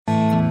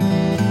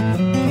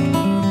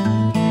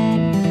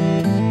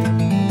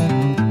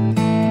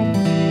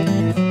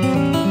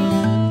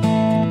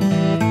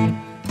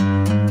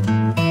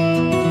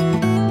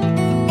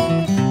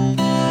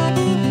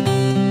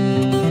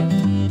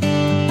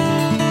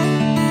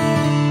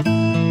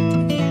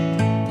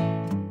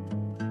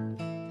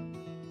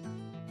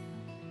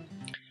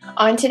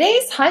On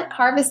today's Hunt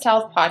Harvest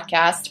Health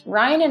podcast,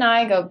 Ryan and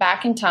I go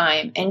back in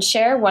time and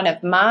share one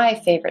of my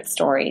favorite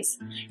stories,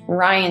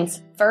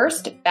 Ryan's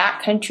first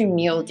backcountry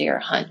mule deer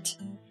hunt.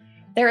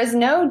 There is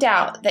no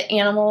doubt that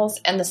animals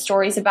and the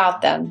stories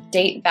about them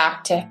date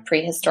back to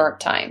prehistoric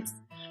times.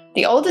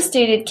 The oldest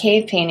dated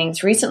cave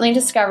paintings recently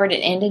discovered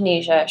in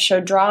Indonesia show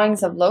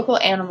drawings of local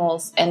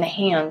animals in the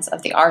hands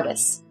of the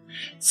artists.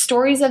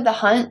 Stories of the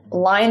hunt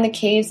line the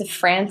caves of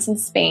France and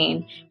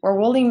Spain, where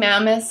woolly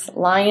mammoths,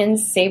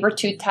 lions,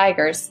 saber-toothed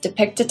tigers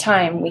depict a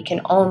time we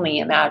can only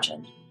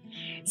imagine.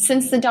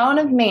 Since the dawn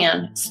of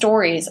man,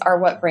 stories are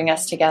what bring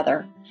us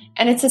together,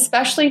 and it's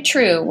especially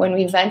true when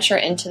we venture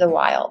into the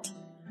wild.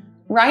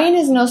 Ryan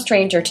is no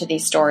stranger to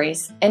these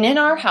stories, and in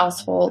our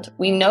household,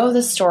 we know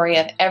the story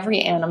of every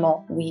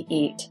animal we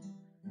eat.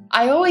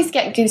 I always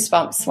get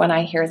goosebumps when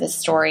I hear this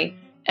story,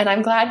 and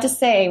I'm glad to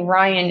say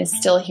Ryan is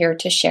still here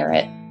to share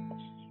it.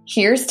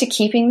 Here's to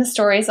keeping the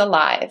stories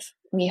alive.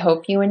 We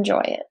hope you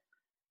enjoy it.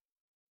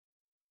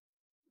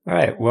 All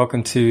right.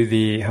 Welcome to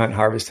the Hunt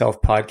Harvest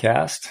Health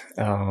podcast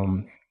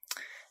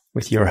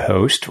with your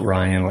host,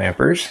 Ryan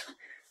Lampers.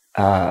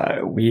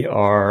 We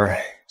are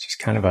just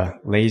kind of a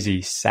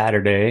lazy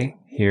Saturday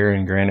here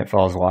in Granite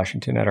Falls,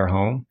 Washington at our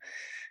home.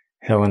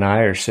 Hill and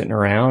I are sitting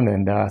around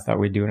and thought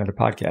we'd do another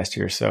podcast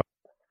here. So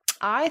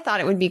I thought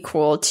it would be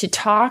cool to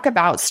talk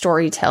about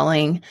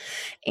storytelling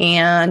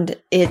and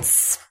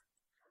its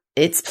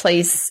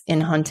place in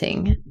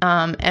hunting,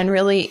 and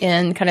really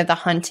in kind of the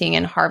hunting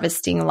and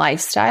harvesting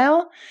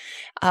lifestyle.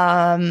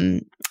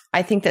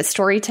 I think that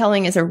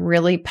storytelling is a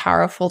really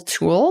powerful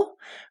tool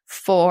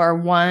for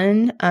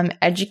one,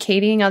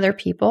 educating other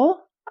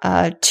people,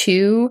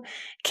 two,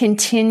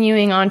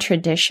 continuing on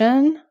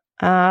tradition,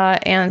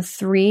 and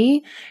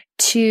three,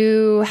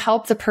 to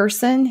help the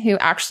person who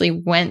actually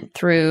went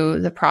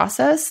through the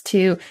process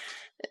to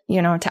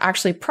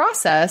actually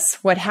process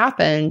what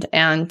happened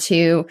and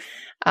to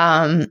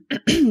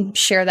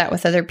share that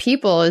with other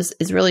people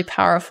is really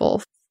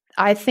powerful.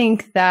 I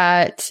think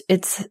that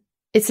it's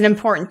an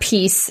important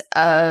piece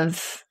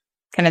of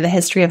kind of the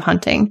history of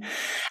hunting.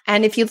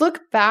 And if you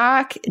look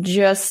back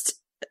just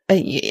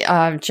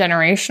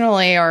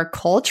generationally or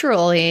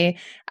culturally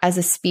as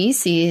a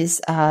species,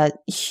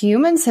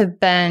 humans have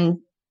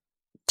been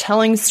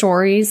telling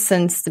stories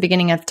since the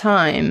beginning of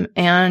time,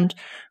 and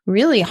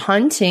really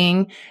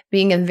hunting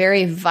being a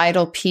very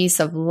vital piece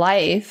of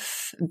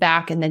life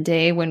back in the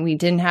day when we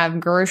didn't have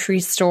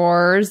grocery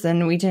stores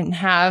and we didn't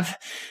have,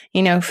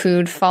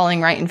 food falling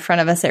right in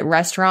front of us at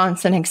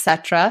restaurants and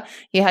etc.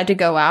 You had to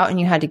go out and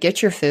you had to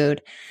get your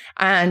food.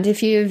 And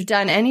if you've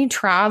done any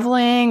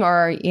traveling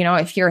or,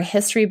 if you're a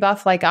history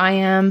buff like I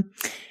am,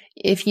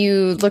 if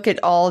you look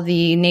at all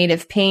the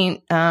native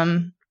paint,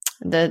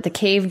 the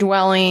cave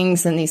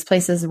dwellings and these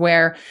places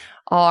where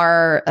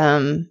our,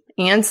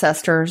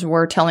 ancestors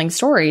were telling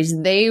stories,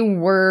 they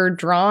were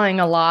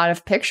drawing a lot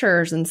of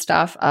pictures and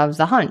stuff of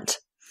the hunt.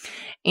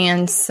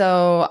 And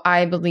so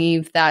I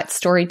believe that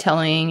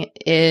storytelling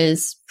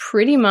is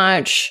pretty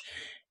much,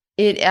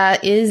 it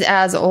is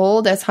as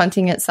old as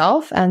hunting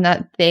itself, and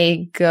that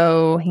they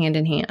go hand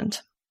in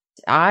hand.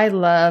 I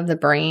love the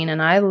brain,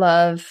 and I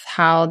love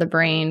how the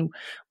brain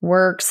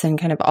works and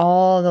kind of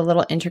all the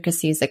little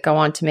intricacies that go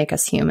on to make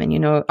us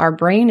human. Our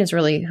brain is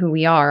really who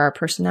we are, our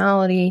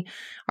personality,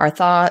 our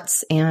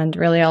thoughts, and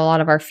really a lot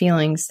of our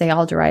feelings, they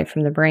all derive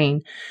from the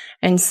brain.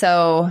 And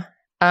so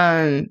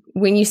when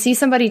you see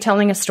somebody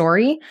telling a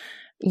story,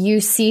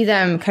 you see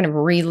them kind of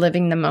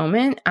reliving the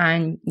moment,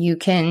 and you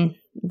can,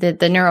 the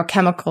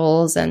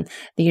neurochemicals and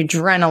the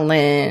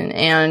adrenaline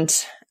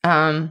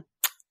and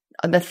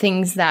the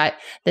things that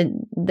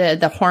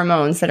the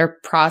hormones that are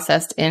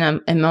processed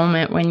in a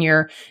moment when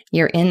you're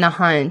in the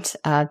hunt,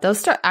 those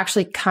start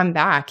actually come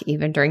back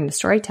even during the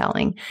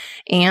storytelling,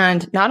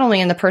 and not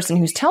only in the person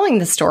who's telling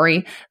the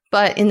story,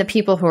 but in the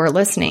people who are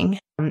listening.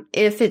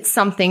 If it's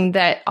something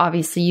that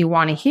obviously you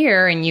want to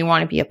hear and you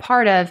want to be a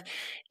part of,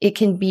 it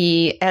can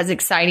be as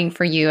exciting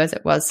for you as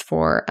it was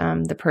for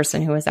the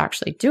person who was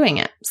actually doing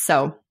it.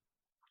 So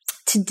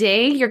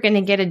today you're going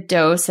to get a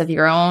dose of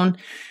your own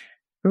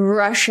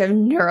rush of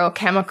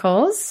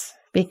neurochemicals,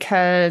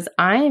 because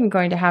I am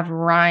going to have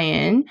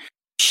Ryan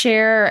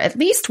share at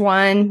least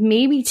one,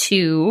 maybe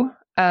two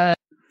of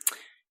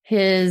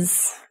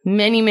his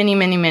many, many,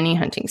 many, many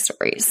hunting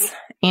stories.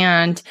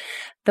 And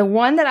the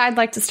one that I'd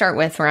like to start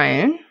with,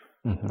 Ryan,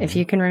 if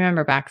you can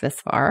remember back this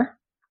far,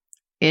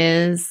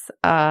 is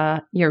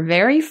your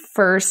very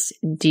first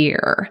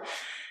deer.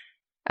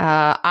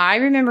 I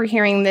remember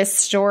hearing this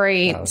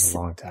story. That was a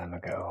long time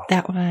ago.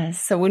 That was.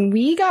 So when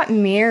we got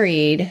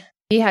married,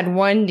 he had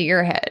one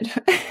deer head.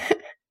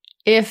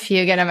 If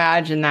you can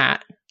imagine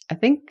that. I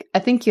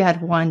think you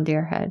had one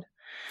deer head.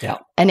 Yeah.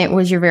 And it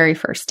was your very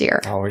first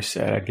deer. I always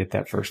said I'd get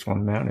that first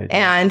one mounted.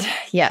 And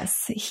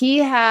yes, he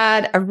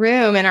had a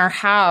room in our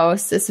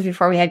house. This was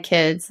before we had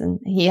kids, and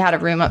he had a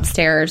room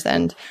upstairs,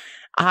 and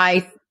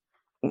I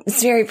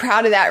was very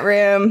proud of that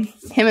room.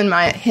 Him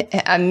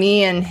and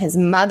me and his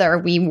mother,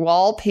 we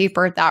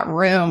wallpapered that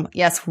room.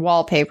 Yes,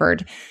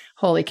 wallpapered.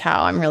 Holy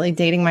cow, I'm really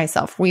dating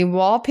myself. We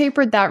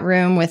wallpapered that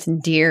room with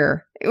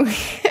deer.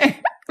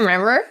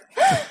 Remember?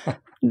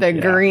 The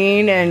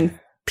green and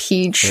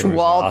peach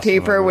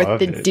wallpaper awesome. with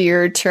the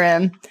deer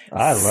trim.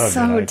 I love it.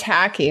 So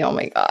tacky. Oh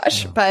my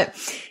gosh. Yeah. But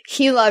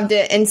he loved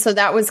it. And so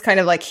that was kind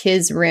of like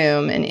his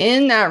room. And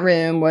in that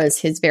room was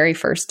his very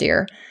first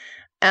deer.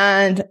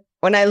 And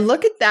when I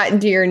look at that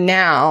deer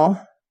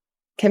now,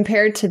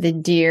 compared to the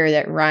deer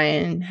that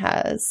Ryan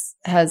has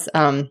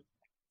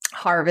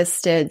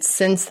harvested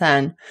since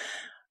then,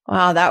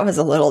 wow, that was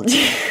a little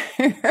deer.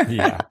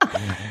 Yeah.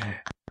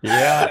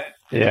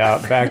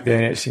 Back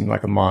then it seemed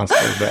like a monster,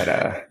 but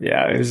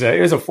it was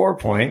a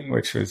 4-point,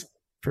 which was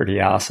pretty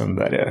awesome.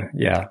 But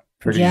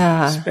pretty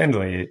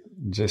spindly. It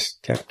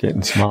just kept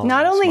getting smaller.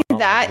 Not only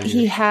that,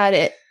 he had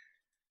it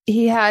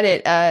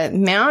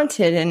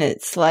mounted, and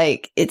it's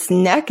like its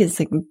neck is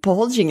like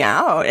bulging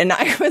out, and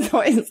I was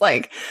always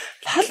like,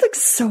 that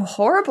looks so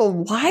horrible.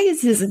 Why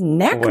is his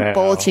neck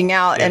bulging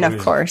out? And of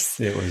course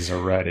it was a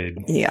rutted.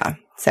 Yeah.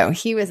 So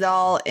he was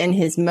all in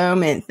his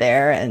moment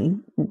there,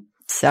 and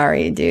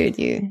sorry, dude,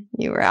 you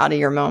were out of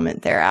your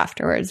moment there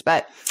afterwards.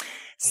 But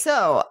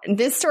so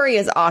this story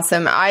is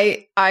awesome.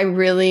 I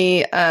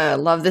really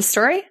love this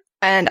story.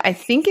 And I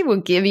think it will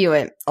give you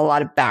a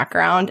lot of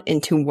background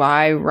into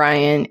why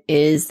Ryan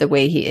is the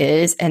way he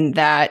is, and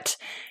that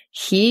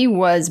he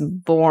was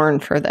born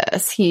for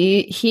this.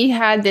 He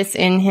had this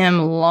in him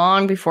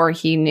long before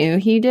he knew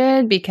he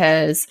did,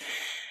 because,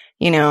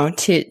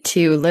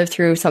 to live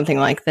through something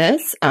like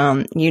this,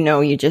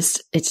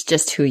 it's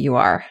just who you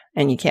are,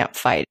 and you can't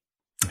fight.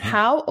 Mm-hmm.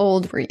 How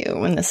old were you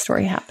when this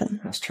story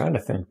happened? I was trying to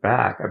think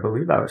back. I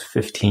believe I was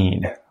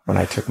 15 when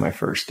I took my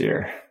first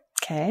deer.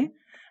 Okay.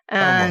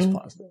 And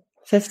almost positive.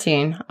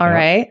 15. All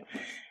right.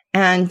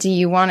 And do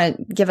you want to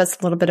give us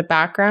a little bit of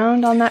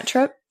background on that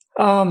trip?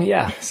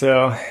 Yeah.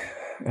 So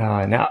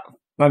now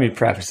let me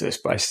preface this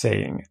by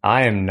saying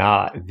I am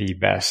not the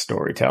best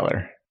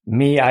storyteller.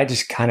 I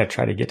just kind of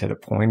try to get to the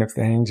point of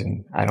things,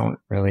 and I don't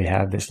really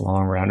have this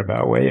long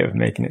roundabout way of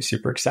making it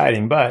super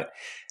exciting. But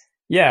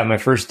yeah, my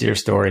first deer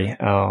story,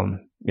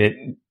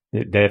 it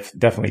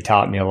definitely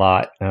taught me a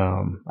lot.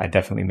 I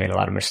definitely made a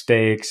lot of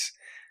mistakes.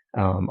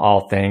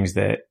 All things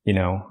that,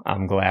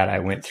 I'm glad I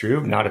went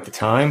through, not at the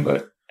time,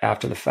 but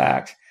after the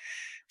fact.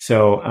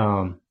 So,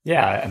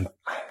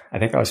 I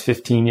think I was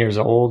 15 years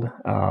old.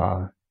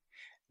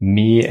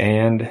 Me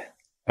and,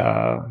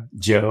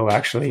 Joe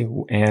actually,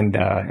 and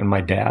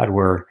my dad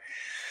were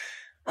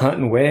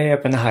hunting way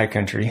up in the high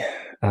country.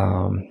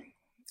 I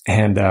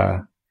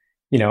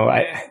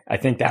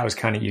think that was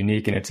kind of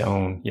unique in its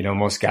own.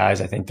 Most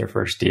guys, I think their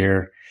first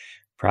deer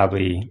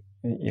probably,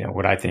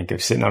 what I think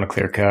of sitting on a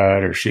clear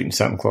cut or shooting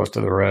something close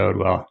to the road.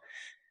 Well,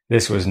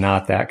 this was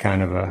not that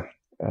kind of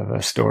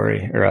a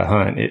story or a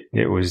hunt.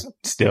 It was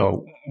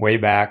still way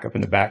back up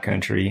in the back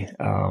country.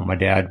 My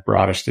dad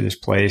brought us to this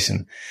place,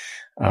 and,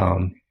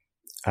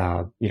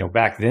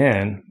 back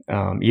then,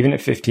 even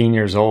at 15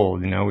 years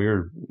old, we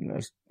were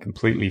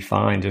completely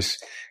fine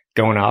just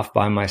going off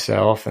by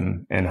myself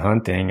and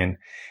hunting. And,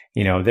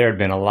 there had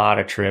been a lot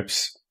of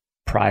trips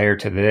prior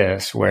to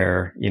this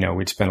where,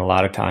 we'd spend a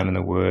lot of time in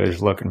the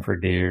woods looking for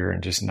deer,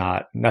 and just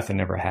nothing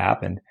ever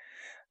happened.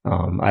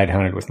 I'd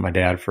hunted with my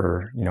dad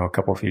for,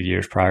 a few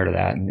years prior to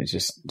that, and it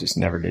just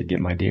never did get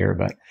my deer.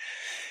 But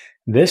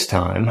this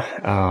time,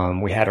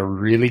 we had a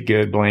really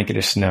good blanket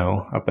of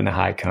snow up in the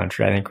high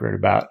country. I think we're at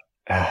about,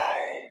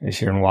 it's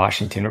here in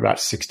Washington, about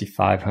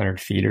 6,500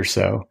 feet or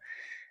so.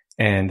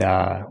 And,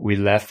 we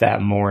left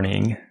that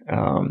morning,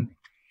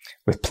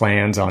 with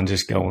plans on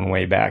just going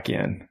way back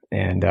in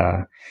and,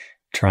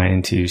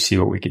 trying to see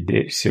what we could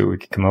do, see what we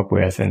could come up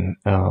with. And,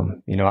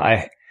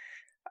 I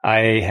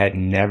had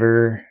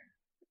never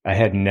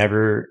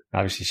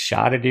obviously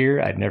shot a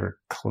deer. I'd never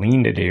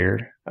cleaned a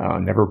deer,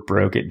 never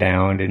broke it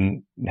down,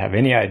 didn't have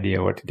any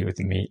idea what to do with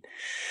the meat.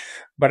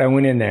 But I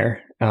went in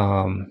there,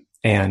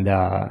 and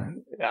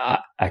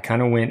I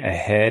kind of went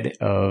ahead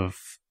of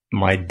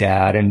my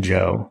dad and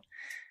Joe.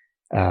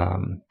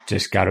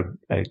 Just got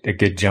a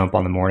good jump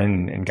on the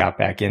morning and got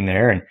back in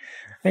there. And I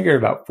think we were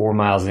about 5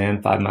 miles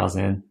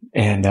in,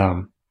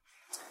 and,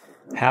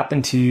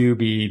 happened to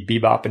be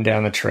bebopping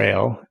down the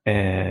trail,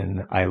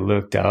 and I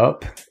looked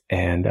up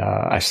and,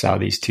 I saw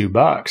these 2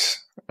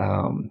 bucks,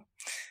 kind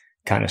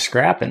of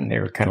scrapping. They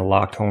were kind of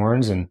locked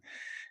horns and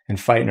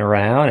fighting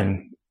around.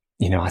 And,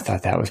 I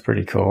thought that was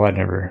pretty cool.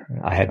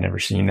 I had never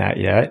seen that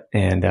yet.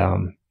 And,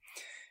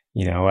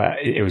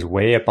 it was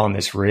way up on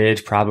this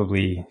ridge,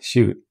 probably,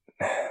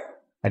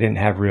 I didn't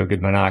have real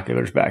good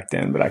binoculars back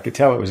then, but I could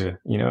tell it was a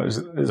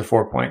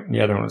 4-point, and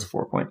the other one was a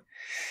 4-point.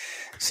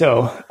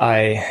 So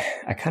I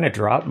kind of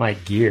dropped my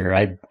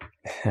gear.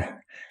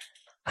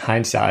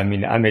 Hindsight,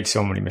 I made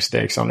so many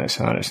mistakes on this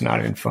hunt. It's not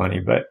even funny,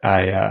 but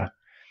I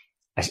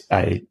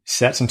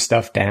set some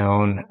stuff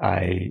down.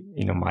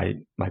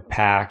 My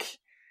pack,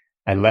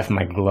 I left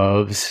my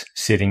gloves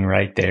sitting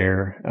right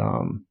there,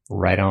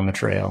 right on the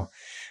trail.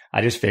 I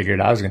just figured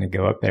I was going to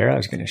go up there. I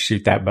was going to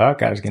shoot that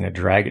buck. I was going to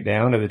drag it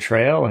down to the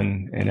trail,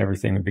 and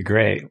everything would be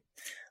great.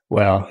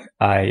 Well,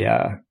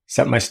 I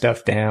set my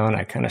stuff down.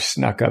 I kind of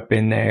snuck up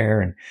in there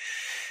and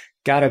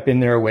got up in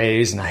there a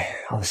ways, and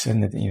all of a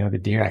sudden, the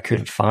deer, I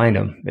couldn't find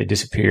them. They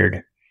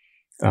disappeared.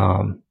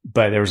 But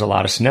there was a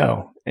lot of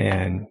snow,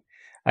 and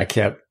I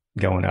kept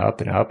going up,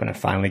 and I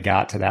finally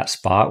got to that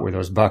spot where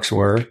those bucks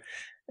were,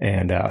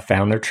 and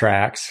found their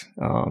tracks.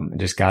 And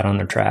just got on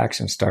their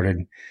tracks and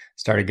started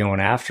going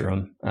after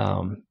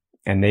them.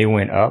 And they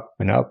went up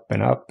and up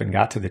and up and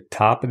got to the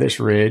top of this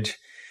ridge.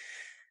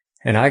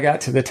 And I got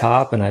to the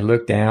top and I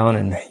looked down,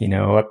 and,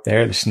 up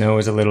there, the snow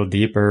is a little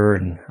deeper,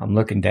 and I'm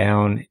looking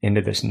down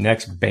into this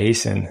next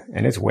basin,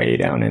 and it's way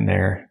down in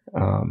there.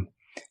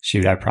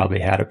 I probably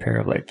had a pair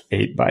of like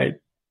 8 by,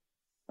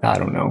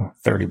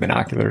 30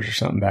 binoculars or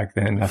something back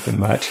then, nothing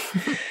much.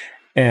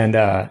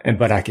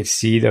 But I could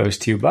see those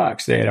 2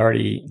 bucks. They had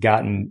already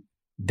gotten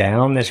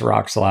down this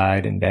rock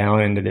slide and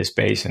down into this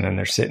basin, and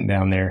they're sitting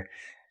down there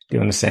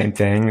doing the same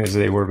thing as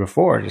they were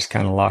before, just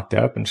kind of locked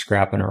up and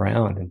scrapping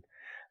around.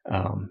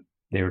 And,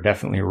 they were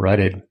definitely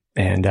rutted.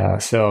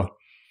 And, so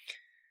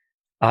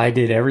I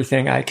did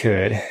everything I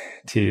could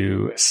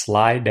to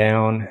slide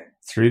down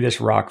through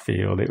this rock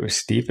field. It was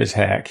steep as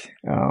heck,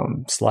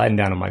 sliding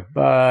down on my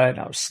butt.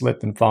 I was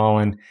slipping,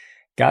 falling,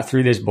 got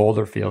through this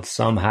boulder field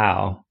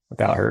somehow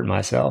without hurting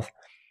myself,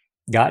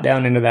 got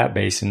down into that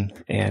basin,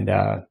 and,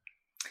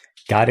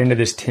 got into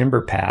this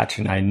timber patch.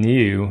 And I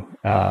knew,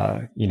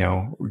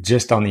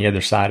 just on the other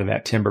side of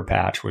that timber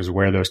patch was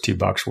where those 2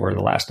 bucks were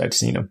the last I'd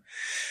seen them.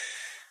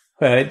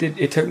 But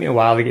it took me a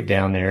while to get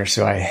down there.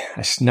 So I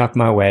snuck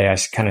my way. I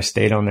kind of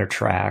stayed on their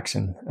tracks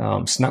and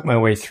snuck my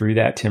way through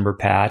that timber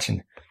patch.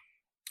 And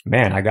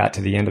man, I got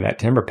to the end of that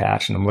timber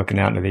patch, and I'm looking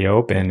out into the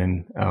open,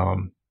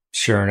 and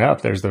sure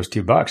enough, there's those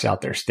 2 bucks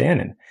out there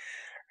standing,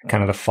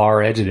 kind of the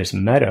far edge of this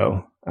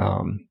meadow.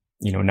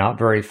 Not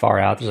very far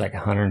out. There's like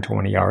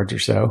 120 yards or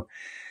so.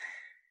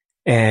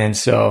 And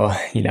so,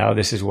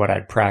 this is what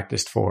I'd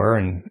practiced for.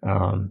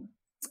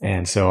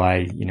 And so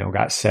I,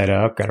 got set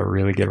up, got a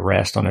really good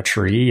rest on a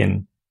tree,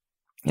 and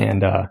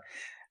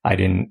I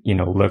didn't,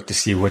 look to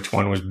see which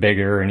one was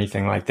bigger or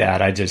anything like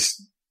that. I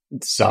just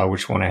saw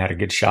which one I had a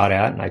good shot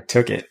at, and I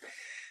took it.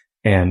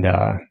 And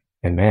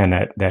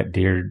man, that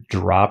deer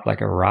dropped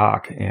like a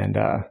rock and,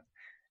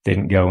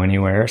 didn't go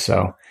anywhere.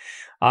 So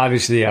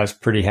obviously I was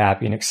pretty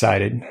happy and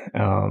excited.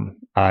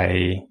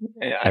 I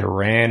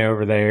ran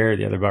over there.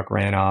 The other buck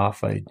ran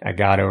off. I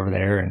got over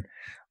there and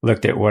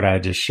looked at what I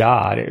just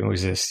shot. It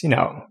was this,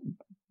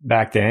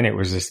 back then it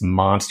was this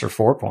monster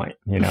 4-point,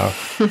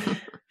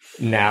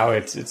 Now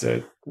it's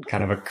a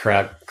kind of a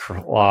crab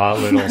claw,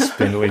 little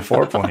spindly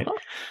 4-point.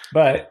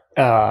 But,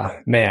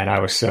 man, I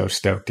was so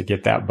stoked to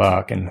get that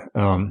buck. And,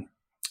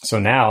 so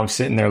now I'm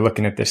sitting there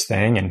looking at this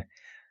thing, and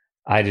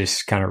I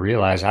just kind of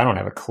realized I don't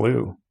have a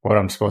clue what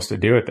I'm supposed to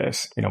do with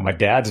this. My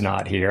dad's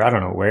not here. I don't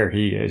know where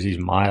he is. He's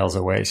miles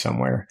away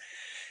somewhere.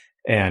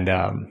 And,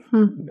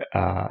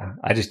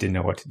 I just didn't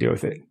know what to do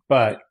with it.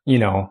 But,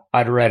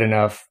 I'd read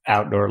enough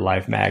outdoor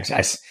life mags.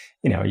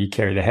 You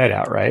carry the head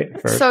out, right?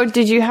 So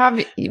did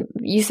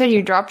you said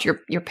you dropped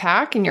your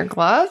pack and your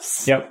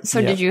gloves? Yep.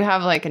 So did you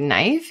have like a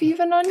knife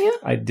even on you?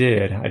 I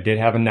did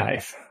have a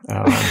knife,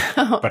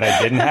 but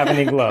I didn't have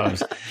any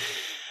gloves.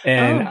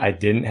 And I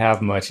didn't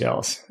have much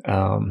else.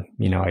 I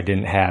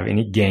didn't have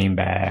any game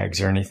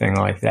bags or anything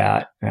like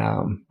that.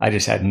 I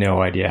just had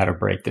no idea how to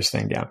break this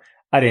thing down.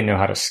 I didn't know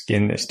how to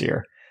skin this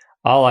deer.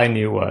 All I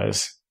knew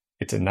was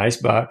it's a nice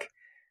buck.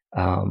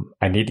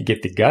 I need to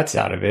get the guts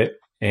out of it.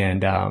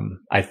 And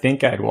I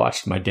think I'd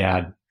watched my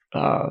dad,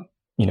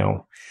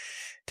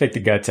 take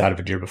the guts out of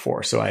a deer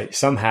before. So I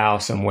somehow,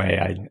 some way,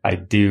 I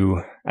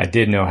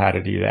did know how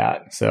to do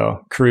that.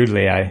 So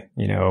crudely, I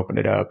opened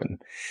it up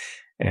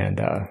and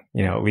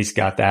at least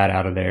got that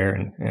out of there,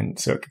 and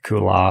so it could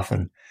cool off.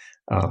 And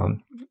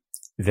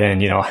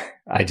then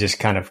I just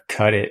kind of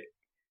cut it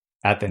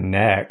at the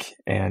neck,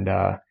 and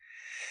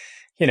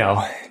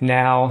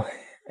now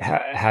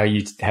how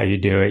you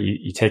do it,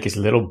 you take as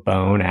little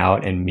bone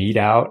out and meat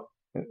out,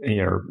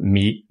 or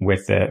meat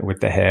with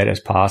the head as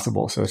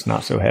possible, so it's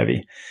not so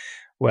heavy.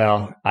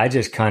 Well, I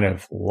just kind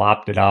of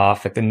lopped it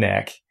off at the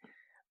neck,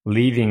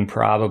 leaving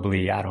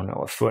probably, I don't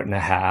know,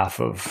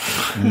 1.5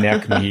 feet of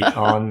neck meat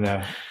on the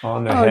head.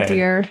 Oh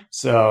dear.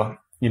 So,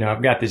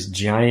 I've got this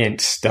giant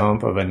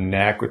stump of a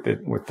neck with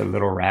the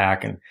little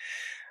rack, and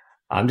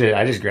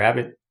I just grab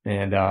it,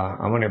 and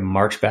I'm going to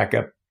march back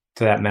up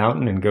to that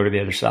mountain and go to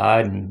the other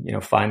side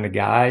and, find the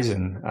guys,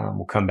 and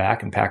we'll come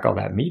back and pack all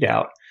that meat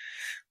out.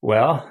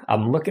 Well,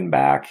 I'm looking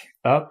back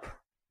up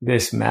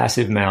this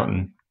massive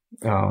mountain,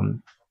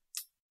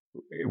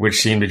 which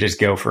seemed to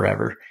just go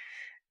forever.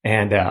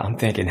 And I'm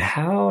thinking,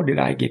 how did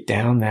I get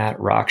down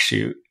that rock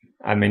chute?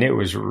 I mean, it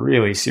was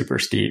really super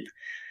steep.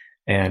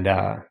 And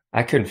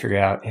I couldn't figure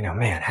out,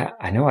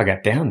 I know I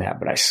got down that,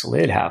 but I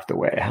slid half the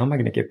way. How am I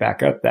going to get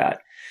back up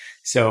that?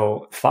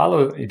 So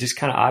just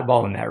kind of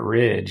eyeballing that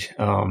ridge.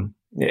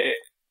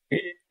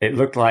 It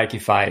looked like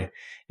if I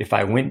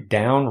went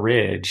down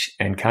ridge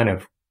and kind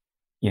of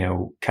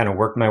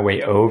worked my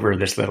way over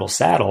this little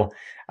saddle,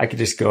 I could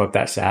just go up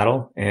that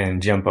saddle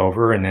and jump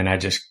over. And then I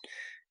just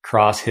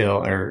cross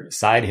hill or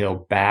side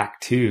hill back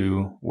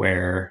to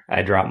where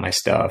I dropped my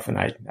stuff, and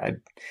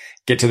I'd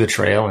get to the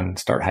trail and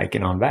start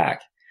hiking on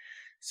back.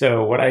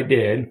 So what I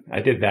did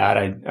that.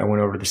 I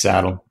went over to the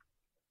saddle,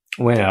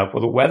 went up.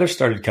 Well, the weather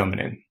started coming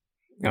in.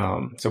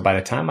 So by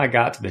the time I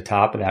got to the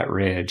top of that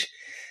ridge,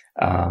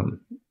 I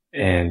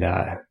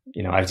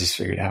just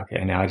figured,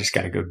 okay, now I just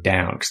got to go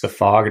down because the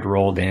fog had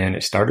rolled in.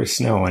 It started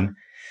snowing.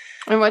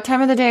 And what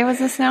time of the day was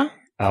this now?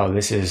 Oh,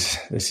 this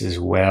is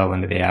well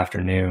into the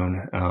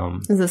afternoon.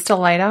 Is it still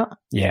light out?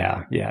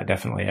 Yeah,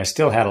 definitely. I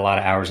still had a lot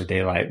of hours of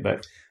daylight,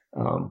 but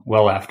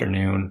well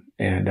afternoon.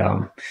 And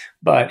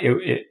but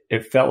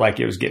it felt like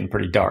it was getting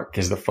pretty dark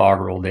because the fog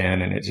rolled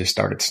in and it just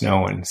started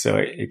snowing. So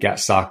it got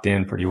socked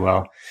in pretty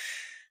well.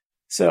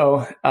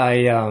 So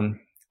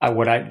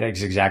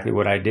that's exactly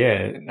what I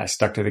did. I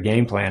stuck to the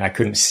game plan. I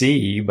couldn't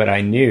see, but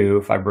I knew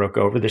if I broke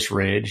over this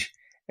ridge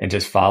and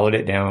just followed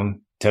it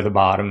down to the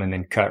bottom and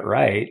then cut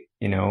right,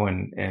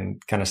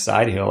 and kind of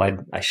side hill,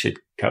 I should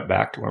cut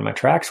back to where my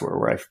tracks were,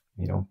 where I,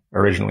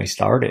 originally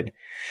started.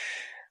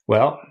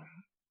 Well,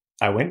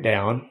 I went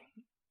down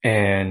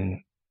and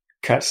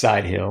cut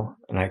side hill,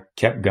 and I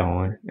kept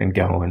going and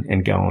going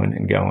and going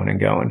and going and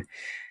going.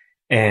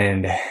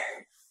 And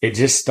it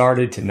just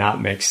started to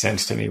not make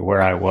sense to me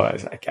where I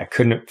was. I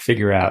couldn't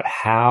figure out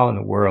how in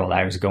the world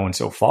I was going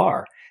so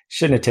far.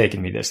 Shouldn't have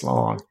taken me this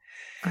long.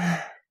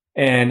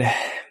 And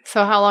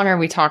so how long are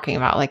we talking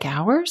about? Like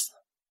hours?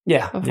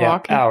 Yeah,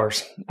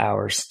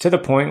 hours to the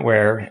point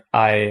where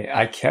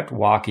I kept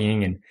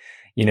walking, and,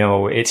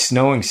 it's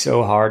snowing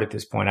so hard at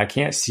this point. I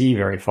can't see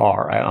very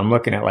far. I'm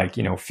looking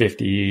at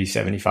 50,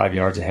 75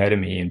 yards ahead of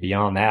me. And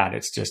beyond that,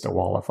 it's just a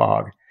wall of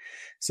fog.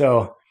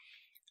 So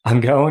I'm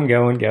going,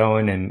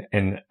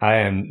 and I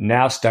am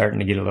now starting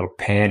to get a little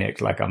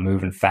panicked, like I'm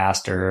moving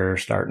faster,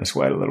 starting to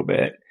sweat a little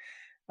bit.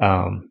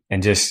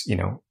 And just,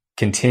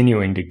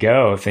 continuing to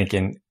go,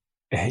 thinking,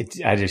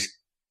 I just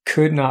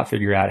could not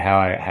figure out how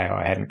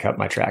I hadn't cut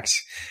my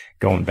tracks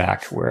going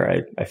back to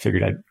where I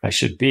figured I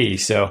should be.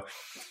 So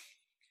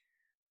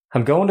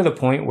I'm going to the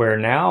point where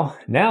now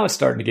it's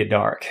starting to get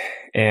dark.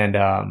 And,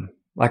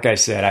 like I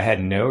said, I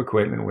had no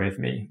equipment with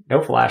me,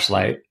 no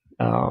flashlight,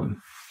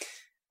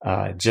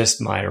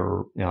 just my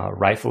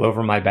rifle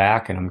over my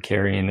back, and I'm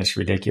carrying this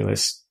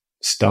ridiculous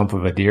stump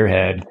of a deer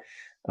head,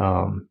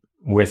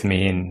 with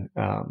me, and,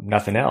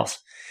 nothing else.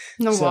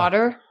 No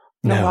water?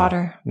 No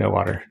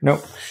water.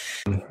 Nope.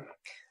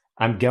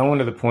 I'm going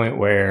to the point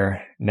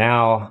where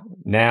now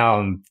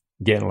I'm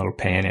getting a little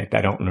panicked.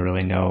 I don't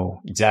really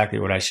know exactly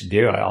what I should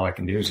do. All I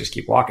can do is just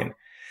keep walking.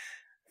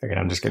 I figured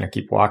I'm just going to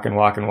keep walking, and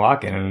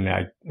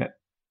I'm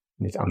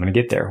going to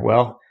get there.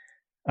 Well,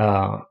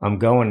 I'm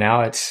going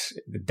now.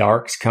 The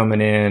dark's coming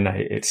in.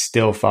 It's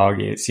still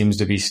foggy. It seems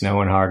to be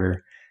snowing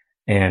harder.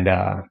 And,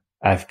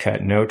 I've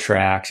cut no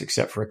tracks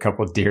except for a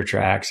couple of deer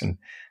tracks.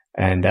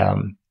 And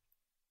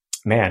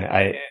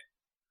man,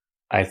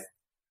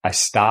 I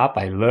stop,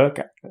 I look,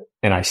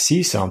 and I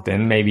see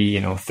something maybe,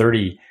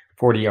 30,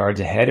 40 yards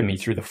ahead of me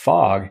through the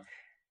fog.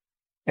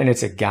 And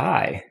it's a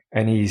guy,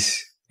 and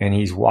he's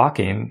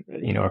walking,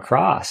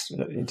 across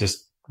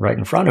just right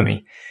in front of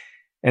me.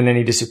 And then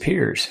he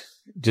disappears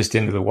just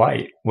into the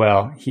white.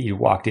 Well, he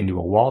walked into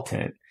a wall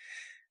tent.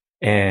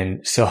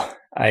 And so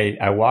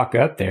I walk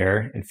up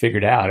there and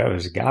figured out it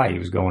was a guy. He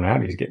was going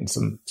out. He was getting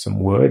some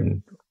wood,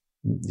 and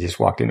just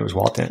walked into his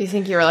wall tent. Do you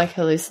think you were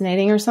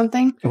hallucinating or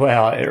something?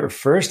 Well, at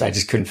first I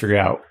just couldn't figure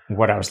out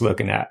what I was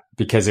looking at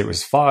because it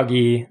was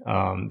foggy.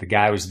 The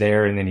guy was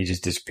there, and then he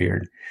just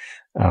disappeared.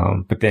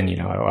 But then,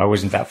 I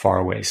wasn't that far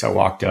away. So I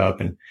walked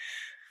up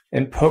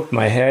and poked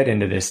my head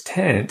into this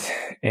tent,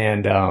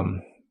 and,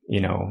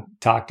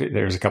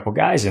 there's a couple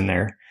guys in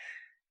there,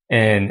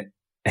 and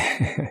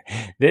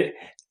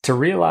to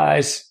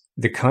realize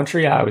the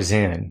country I was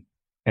in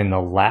and the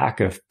lack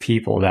of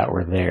people that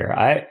were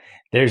there,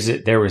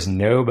 there was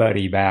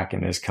nobody back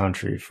in this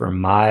country for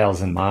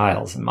miles and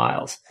miles and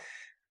miles,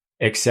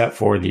 except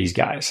for these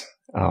guys.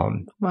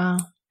 Wow.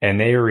 And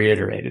they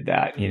reiterated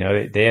that,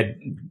 they had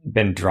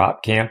been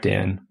drop camped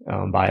in,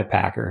 by a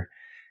packer,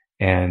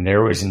 and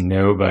there was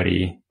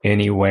nobody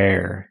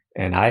anywhere.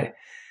 And I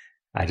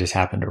just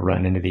happened to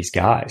run into these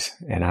guys,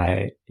 and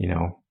I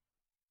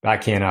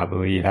cannot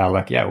believe how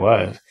lucky I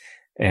was.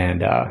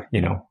 And,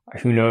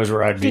 who knows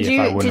where I'd be if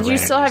I wouldn't have. Did you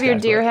still have your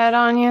deer head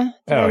on you?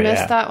 Did I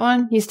miss that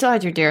one? You still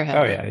had your deer head.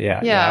 Oh,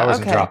 yeah. I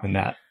wasn't dropping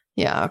that.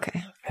 Yeah.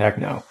 Okay. Heck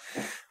no.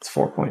 It's a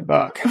 4-point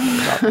buck.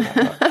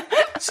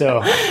 So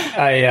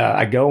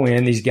I go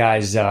in, these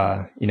guys,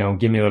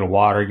 give me a little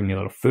water, give me a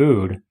little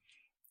food.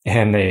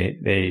 And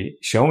they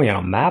show me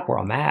on a map where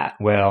I'm at.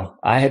 Well,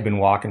 I had been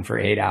walking for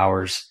 8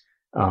 hours,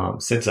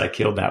 since I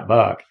killed that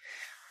buck.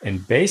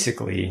 And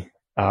basically,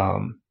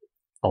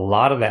 a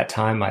lot of that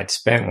time I'd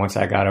spent once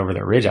I got over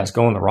the ridge, I was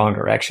going the wrong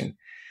direction.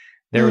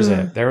 There was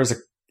a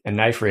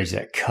knife ridge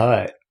that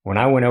cut. When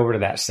I went over to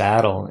that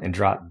saddle and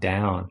dropped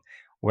down,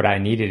 what I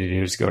needed to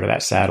do was go to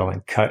that saddle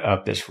and cut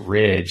up this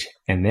ridge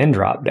and then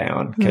drop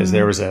down, because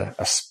there was a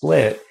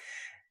split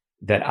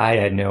that I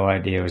had no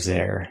idea was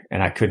there,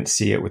 and I couldn't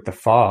see it with the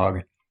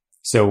fog.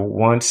 So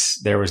once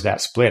there was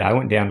that split, I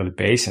went down to the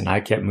base and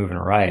I kept moving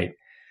right.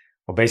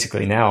 Well,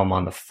 basically now I'm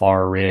on the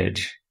far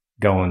ridge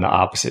going the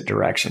opposite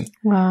direction.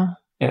 Wow.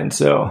 And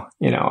so,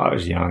 I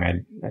was young.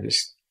 I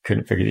just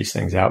couldn't figure these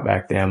things out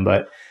back then.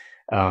 But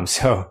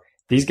so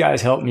these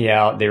guys helped me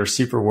out. They were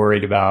super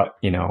worried about,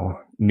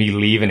 me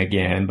leaving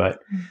again. But,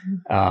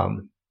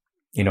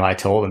 I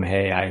told them,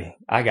 hey,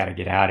 I got to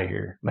get out of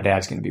here. My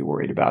dad's going to be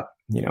worried about,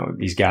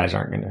 these guys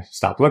aren't going to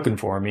stop looking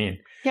for me. And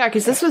yeah,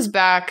 because this was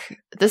back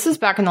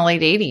in the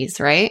late 80s,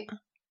 right?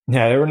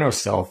 Yeah, there were no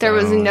cell phones. There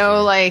was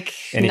no nothing like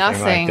to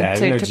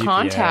GPS.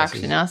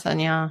 contact, nothing.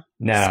 Yeah.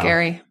 No.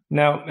 Scary.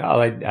 No,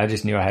 I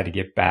just knew I had to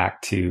get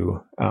back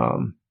to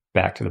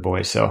the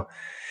boys. So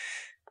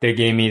they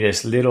gave me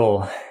this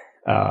little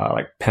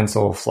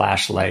pencil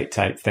flashlight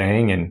type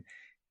thing and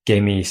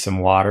gave me some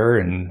water.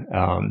 And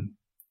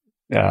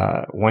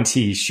once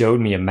he showed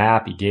me a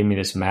map, he gave me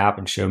this map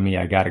and showed me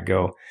I got to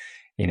go,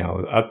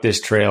 up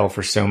this trail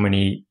for so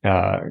many.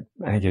 I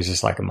think it was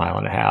just like a mile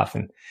and a half,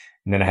 and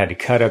then I had to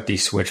cut up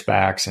these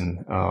switchbacks,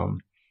 and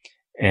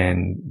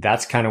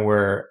that's kind of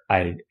where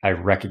I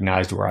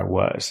recognized where I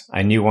was.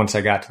 I knew once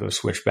I got to those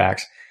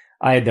switchbacks,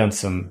 I had done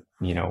some,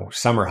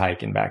 summer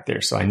hiking back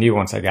there. So I knew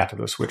once I got to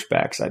those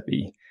switchbacks, I'd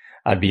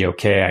be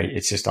okay.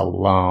 It's just a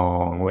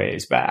long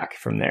ways back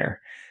from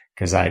there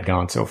because I had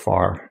gone so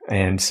far.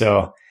 And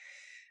so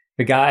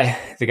the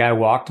guy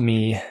walked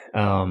me,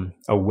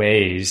 a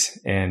ways,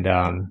 and,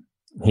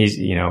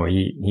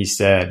 he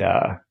said,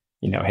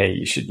 hey,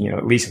 you should,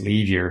 at least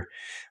leave your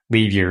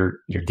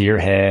deer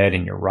head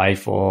and your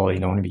rifle. You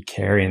don't want to be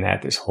carrying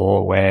that this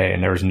whole way.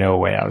 And there was no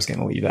way I was going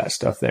to leave that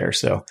stuff there.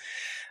 So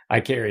I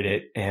carried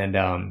it, and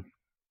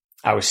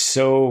I was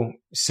so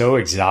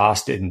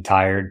exhausted and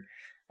tired.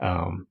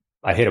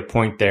 I hit a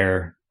point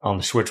there on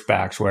the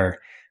switchbacks where,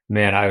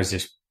 man, I was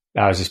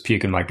just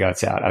puking my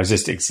guts out. I was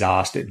just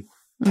exhausted,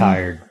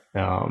 tired,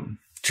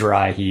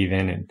 dry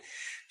heaving, and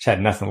just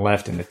had nothing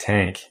left in the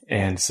tank.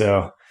 And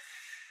so,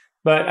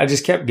 but I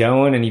just kept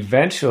going, and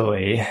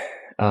eventually,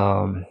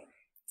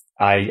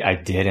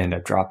 I did end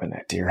up dropping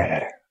that deer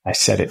head. I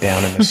set it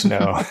down in the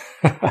snow,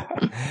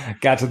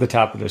 got to the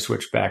top of the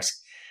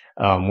switchbacks,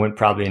 went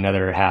probably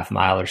another half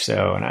mile or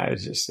so, and I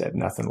just had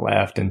nothing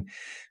left, and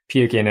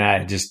puking. And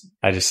I just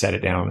set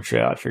it down on the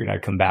trail. I figured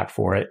I'd come back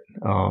for it.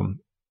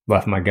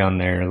 Left my gun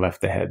there,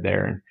 left the head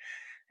there,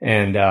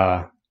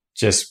 and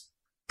just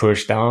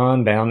pushed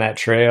on down that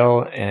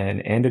trail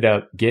and ended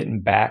up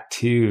getting back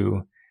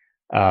to,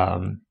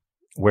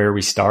 where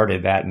we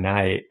started that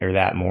night or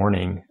that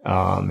morning.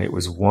 It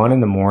was 1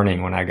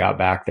 a.m. when I got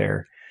back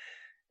there,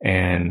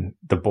 and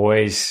the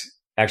boys,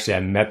 actually I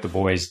met the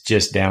boys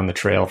just down the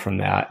trail from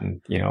that.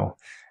 And,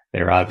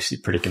 they were obviously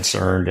pretty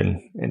concerned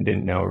and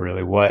didn't know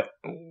really what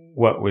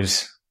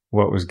was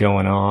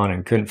going on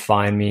and couldn't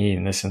find me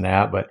and this and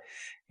that. But,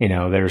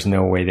 there was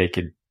no way they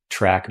could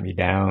track me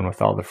down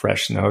with all the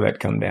fresh snow that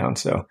come down.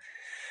 So,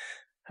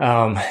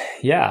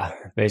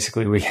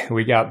 basically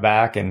we got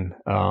back, and,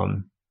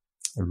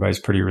 everybody's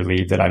pretty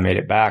relieved that I made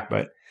it back,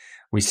 but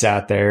we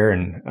sat there,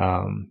 and,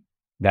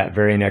 that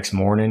very next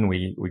morning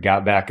we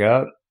got back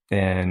up,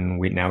 and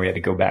we had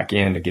to go back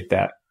in to get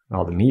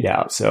all the meat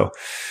out. So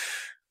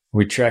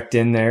we trekked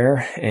in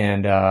there,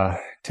 and,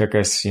 took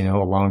us, a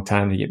long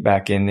time to get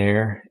back in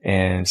there.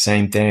 And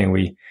same thing.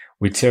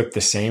 We took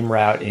the same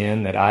route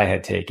in that I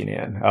had taken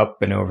in,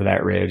 up and over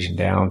that ridge and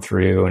down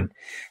through, and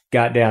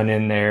got down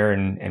in there,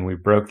 and we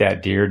broke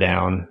that deer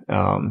down.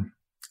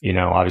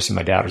 Obviously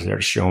my dad was there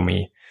to show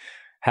me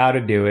how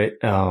to do it.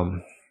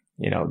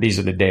 These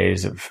are the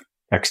days of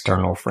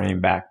external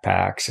frame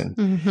backpacks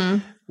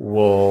and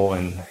wool,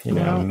 and,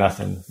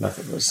 nothing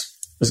was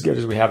as good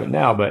as we have it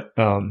now. But,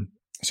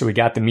 so we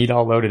got the meat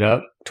all loaded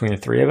up between the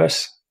three of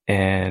us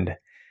and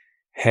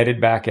headed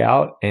back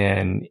out.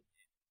 And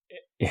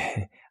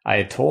I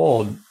had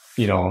told,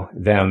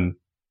 them,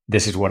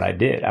 this is what I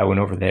did. I went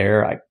over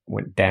there, I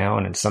went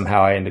down, and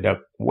somehow I ended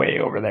up way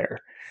over there.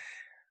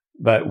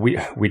 But we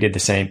did the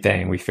same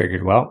thing. We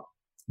figured, well,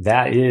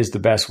 that is the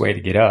best way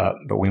to get up,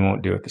 but we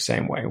won't do it the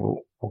same way.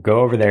 We'll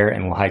go over there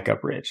and we'll hike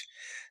up ridge.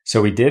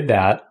 So we did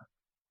that.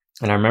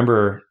 And I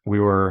remember we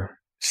were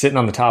sitting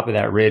on the top of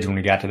that ridge when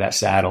we got to that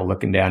saddle,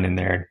 looking down in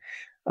there,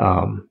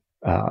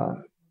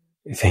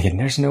 thinking,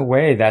 there's no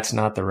way that's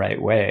not the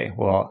right way.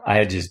 Well, I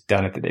had just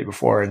done it the day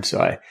before. And so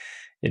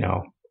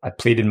I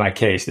pleaded my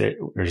case that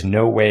there's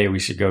no way we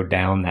should go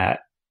down that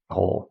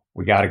hole.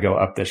 We got to go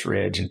up this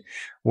ridge. And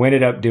we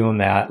ended up doing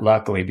that,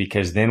 luckily,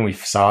 because then we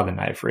saw the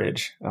knife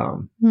ridge.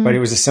 But it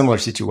was a similar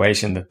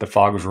situation that the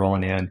fog was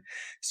rolling in,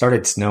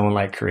 started snowing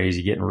like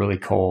crazy, getting really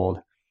cold.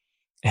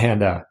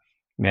 And,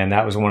 man,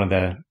 that was one of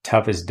the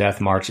toughest death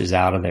marches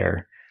out of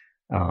there,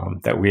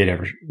 that we had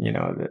ever,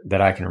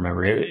 that I can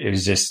remember. It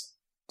was just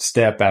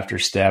step after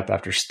step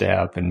after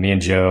step. And me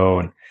and Joe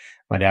and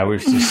my dad, we were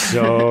just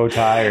so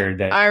tired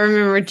that I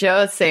remember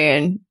Joe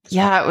saying,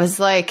 yeah, it was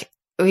like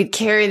we'd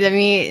carry the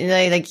meat,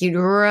 and like you'd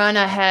run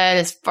ahead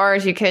as far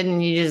as you could,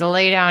 and you just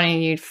lay down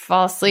and you'd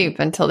fall asleep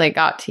until they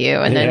got to you,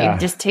 and then you'd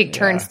just take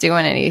turns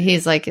doing it.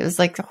 He's like, it was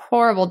like a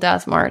horrible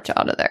death march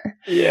out of there.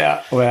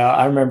 Yeah. Well,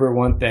 I remember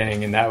one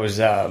thing, and that was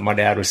my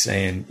dad was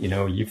saying,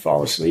 you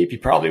fall asleep, you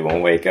probably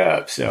won't wake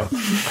up. So,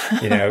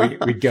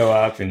 we'd go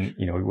up and,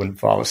 we wouldn't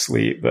fall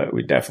asleep, but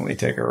we'd definitely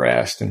take a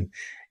rest. And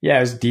yeah,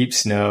 it was deep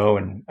snow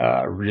and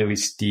really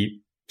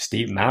steep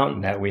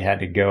mountain that we had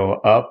to go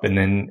up and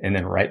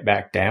then right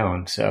back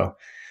down. So,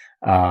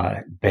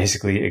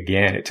 basically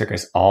again, it took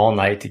us all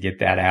night to get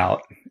that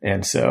out.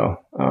 And so,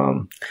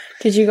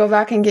 did you go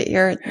back and get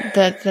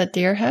the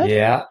deer head?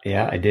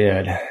 Yeah, I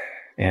did.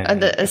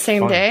 And the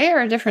same day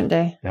or a different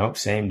day? Nope,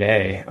 same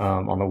day.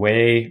 On the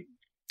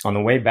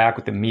way back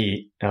with the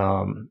meat,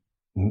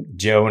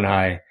 Joe and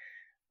I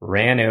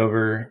ran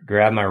over,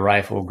 grabbed my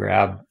rifle,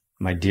 grabbed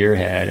my deer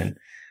head, and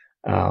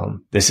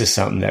this is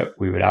something that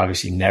we would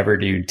obviously never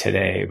do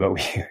today, but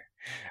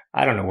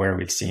I don't know where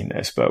we'd seen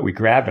this, but we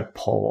grabbed a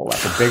pole,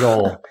 like a big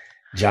old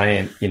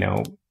giant,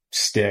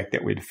 stick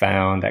that we'd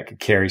found that could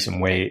carry some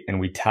weight. And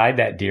we tied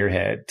that deer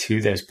head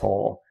to this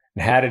pole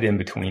and had it in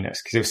between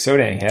us because it was so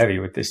dang heavy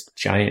with this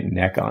giant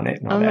neck on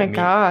it. And all oh my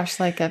gosh,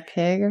 like a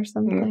pig or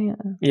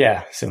something?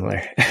 Yeah,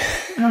 similar.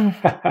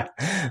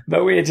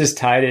 But we had just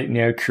tied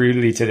it,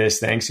 crudely to this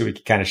thing so we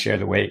could kind of share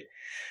the weight.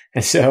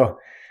 And so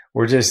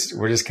we're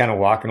just kind of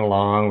walking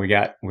along. We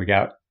got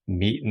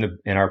meat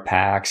in our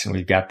packs, and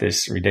we've got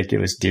this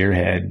ridiculous deer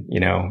head,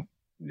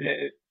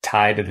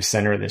 tied to the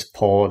center of this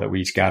pole that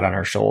we each got on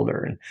our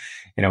shoulder.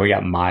 And, we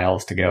got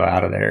miles to go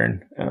out of there.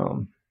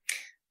 And,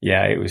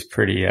 it was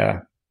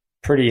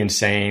pretty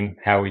insane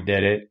how we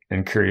did it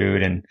and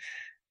crude, and,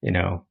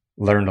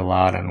 learned a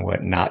lot on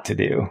what not to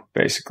do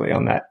basically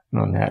on that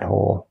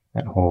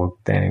whole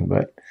thing.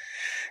 But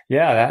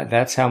yeah,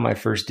 that's how my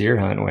first deer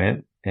hunt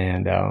went.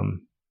 And,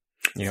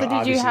 so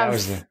did you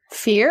have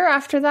fear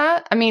after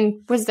that? I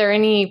mean, was there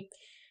any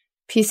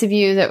piece of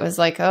you that was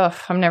like, oh,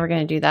 I'm never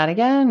going to do that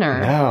again?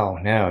 Or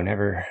no,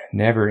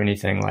 never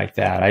anything like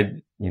that.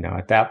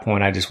 At that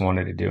point, I just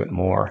wanted to do it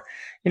more.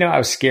 I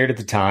was scared at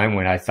the time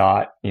when I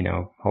thought,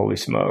 holy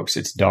smokes,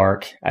 it's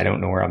dark. I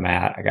don't know where I'm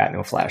at. I got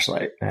no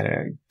flashlight.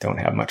 I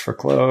don't have much for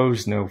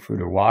clothes, no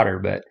food or water.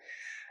 But,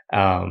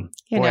 I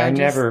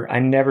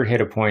never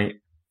hit a point,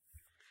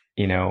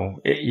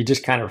 you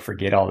just kind of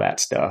forget all that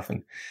stuff.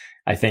 And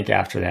I think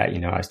after that,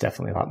 I was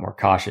definitely a lot more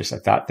cautious. I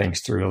thought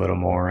things through a little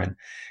more, and,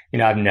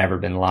 I've never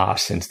been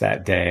lost since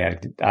that day.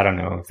 I don't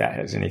know if that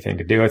has anything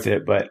to do with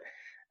it, but,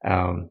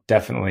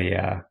 definitely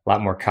a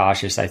lot more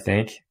cautious, I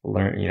think.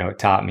 It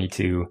taught me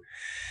to,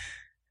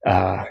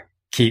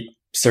 keep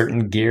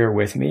certain gear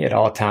with me at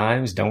all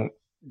times. Don't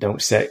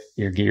set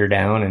your gear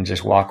down and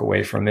just walk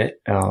away from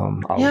it.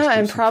 And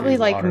probably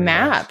like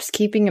maps,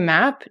 keeping a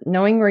map,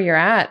 knowing where you're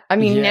at. I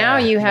mean, now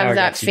you have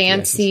that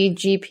fancy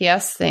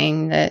GPS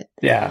thing that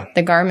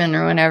the Garmin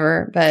or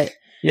whatever, but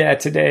yeah,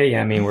 today,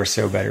 we're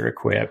so better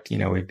equipped.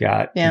 We've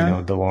got,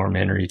 DeLorme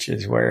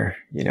inReaches where,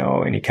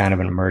 any kind of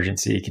an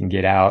emergency can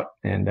get out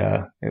and,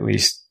 at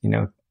least,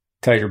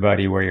 tell your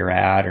buddy where you're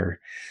at or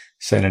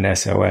send an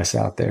SOS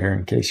out there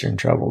in case you're in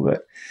trouble.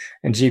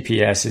 And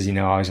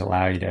GPSs, always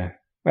allow you to,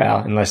 well,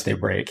 unless they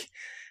break,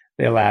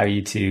 they allow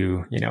you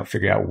to,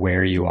 figure out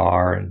where you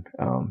are, and,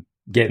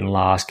 getting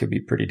lost could be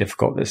pretty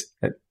difficult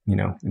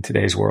in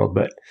today's world.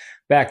 But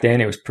back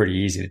then it was pretty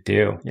easy to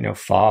do.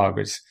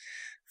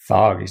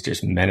 Fog is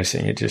just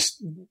menacing. It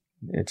just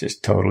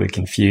totally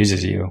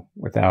confuses you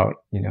without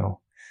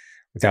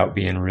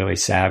being really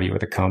savvy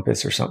with a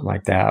compass or something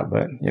like that.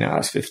 But, I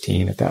was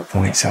 15 at that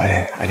point, so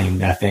I knew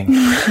nothing.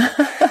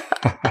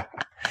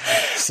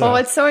 Well,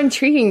 what's so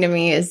intriguing to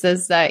me is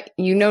that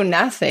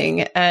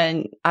nothing.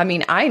 And I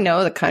mean, I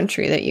know the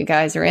country that you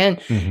guys are in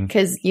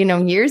because,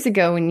 years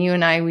ago when you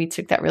and we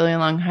took that really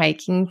long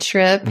hiking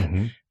trip,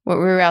 we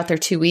were out there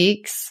 2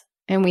 weeks.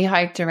 And we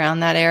hiked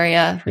around that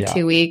area for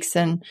 2 weeks.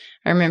 And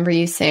I remember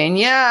you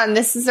saying, and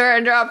this is where I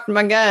dropped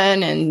my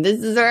gun. And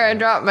this is where I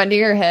dropped my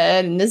deer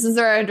head. And this is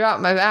where I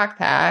dropped my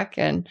backpack.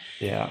 And,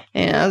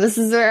 this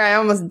is where I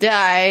almost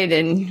died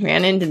and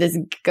ran into this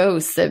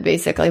ghost that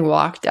basically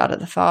walked out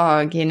of the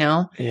fog,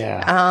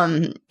 Yeah.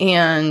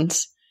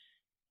 And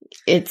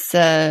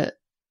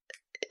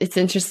it's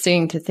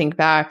interesting to think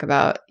back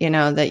about,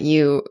 that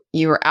you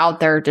were out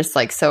there just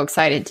like so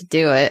excited to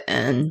do it.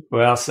 And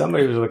well,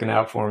 somebody was looking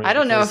out for me. I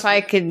don't know if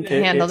I could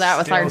handle that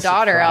with our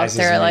daughter out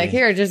there. Like,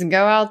 here, just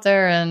go out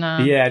there and,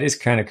 it is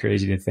kind of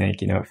crazy to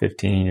think, at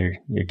 15,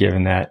 you're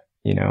given that,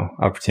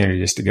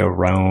 opportunity just to go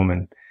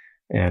roam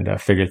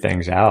and figure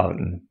things out.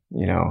 And,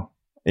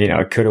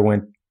 it could have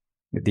went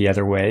the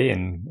other way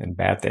and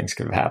bad things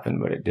could have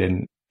happened, but it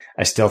didn't.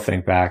 I still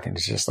think back and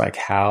it's just like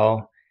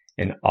how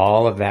in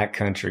all of that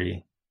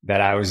country that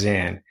I was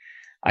in,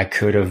 I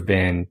could have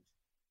been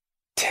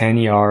 10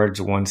 yards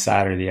one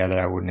side or the other.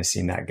 I wouldn't have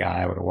seen that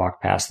guy. I would have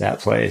walked past that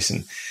place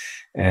and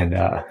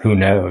who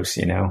knows,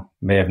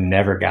 may have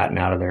never gotten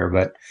out of there.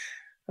 But,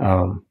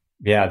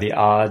 the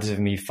odds of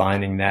me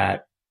finding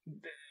that,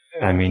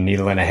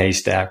 needle in a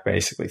haystack,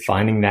 basically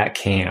finding that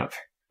camp,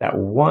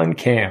 one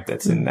camp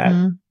that's in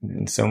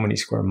in so many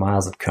square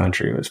miles of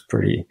country was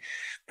pretty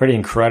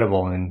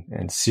incredible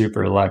and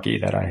super lucky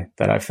that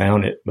I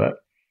found it. But,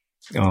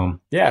 so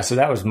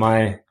that was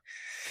my,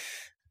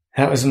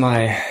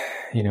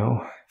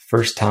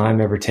 first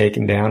time ever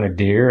taking down a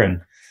deer.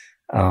 And,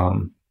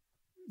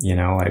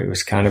 it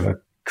was kind of a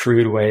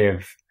crude way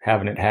of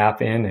having it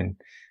happen. And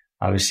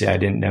obviously I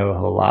didn't know a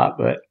whole lot,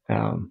 but,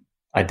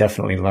 I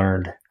definitely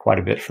learned quite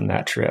a bit from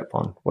that trip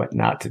on what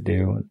not to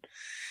do and,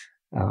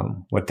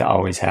 what to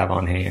always have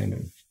on hand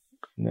and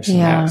this and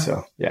that.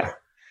 So, yeah.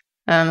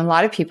 A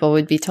lot of people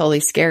would be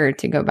totally scared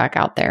to go back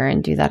out there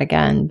and do that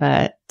again,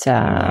 but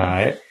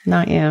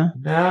not you.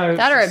 No,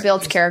 that or it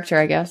builds character,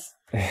 I guess.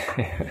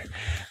 I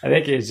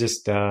think it's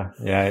just,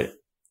 I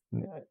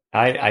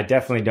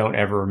definitely don't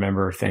ever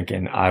remember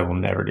thinking I will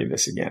never do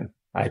this again.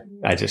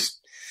 I just,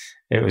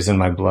 it was in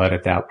my blood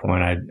at that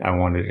point. I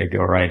wanted to go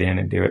right in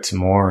and do it some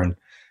more. And,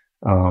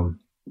 I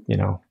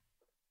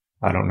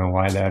don't know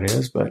why that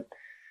is, but,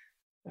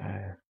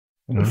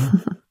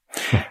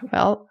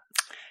 well,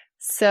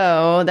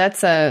 so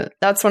that's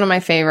one of my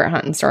favorite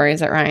hunting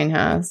stories that Ryan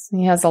has.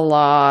 He has a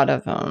lot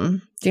of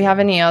them. Do you have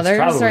any others?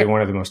 It's probably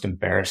one of the most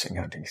embarrassing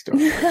hunting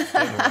stories.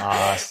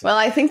 Well,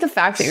 I think the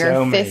fact that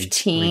you're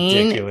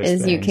 15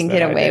 is you can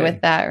get away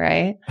with that,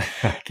 right?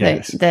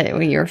 that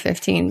when you're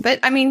 15. But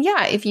I mean,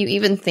 yeah, if you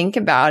even think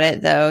about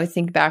it though,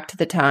 think back to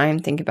the time,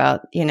 think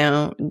about,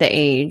 the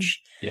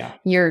age. Yeah.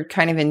 You're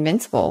kind of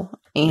invincible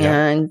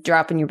and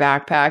dropping your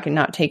backpack and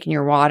not taking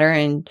your water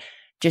and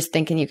just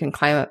thinking you can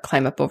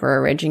climb up over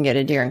a ridge and get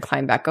a deer and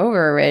climb back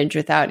over a ridge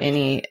without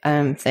any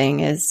thing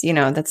is,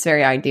 that's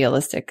very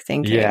idealistic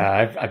thinking.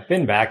 Yeah, I've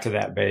been back to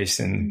that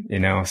basin,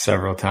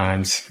 several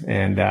times,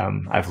 and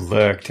I've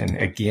looked, and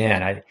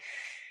again,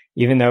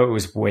 even though it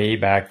was way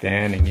back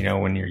then,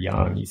 and when you're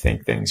young, you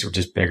think things are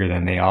just bigger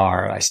than they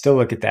are. I still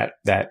look at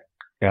that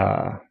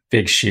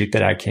big chute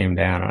that I came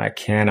down, and I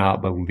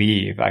cannot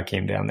believe I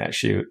came down that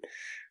chute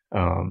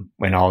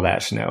when all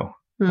that snow.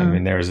 I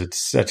mean, there was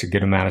such a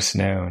good amount of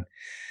snow. And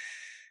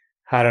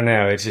I don't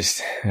know. I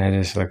just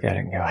look at it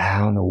and go,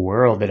 how in the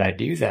world did I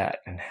do that?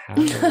 And how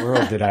in the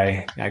world did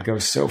I go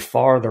so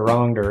far the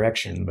wrong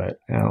direction? But,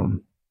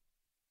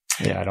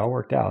 it all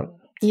worked out.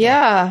 So.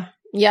 Yeah.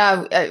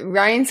 Yeah.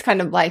 Ryan's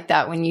kind of like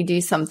that when you do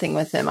something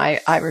with him.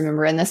 I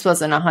remember, and this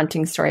wasn't a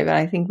hunting story, but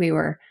I think we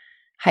were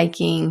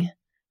hiking.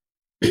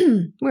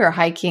 We were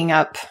hiking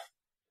up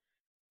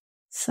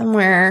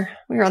somewhere.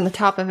 We were on the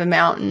top of a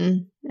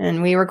mountain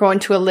and we were going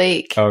to a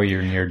lake. Oh,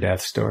 your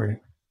near-death story.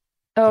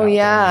 Oh,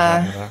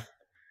 yeah.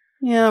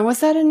 Yeah. Was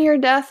that a near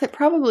death? It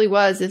probably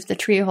was if the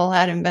tree hole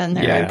hadn't been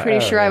there. Yeah, I'm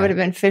pretty sure I would have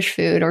been fish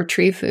food or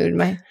tree food.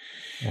 My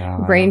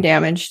brain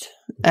damaged.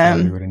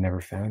 We would have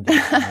never found it.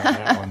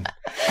 That one.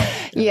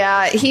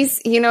 Yeah.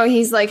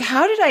 He's like,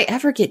 how did I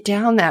ever get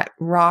down that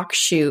rock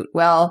chute?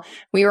 Well,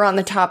 we were on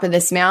the top of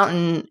this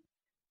mountain.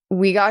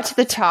 We got to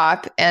the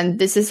top, and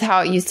this is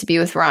how it used to be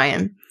with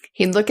Ryan.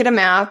 He'd look at a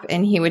map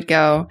and he would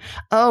go,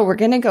 oh, we're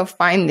going to go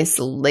find this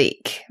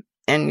lake.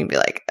 And you'd be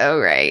like, oh,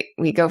 right,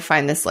 we go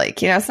find this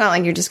lake. It's not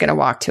like you're just going to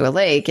walk to a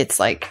lake. It's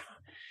like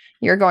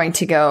you're going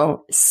to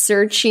go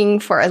searching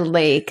for a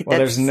lake. Well,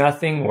 there's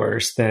nothing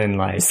worse than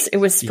it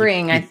was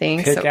spring, I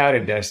think. Pick out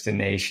a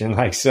destination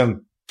like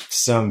some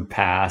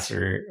pass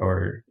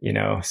or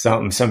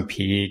some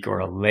peak or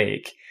a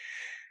lake.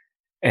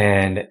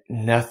 And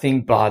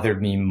nothing bothered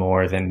me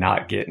more than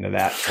not getting to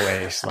that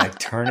place, like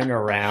turning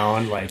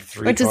around like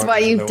 3 Which is why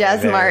you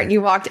death-marked.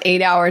 You walked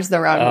 8 hours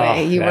the wrong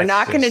way. You were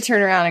not going to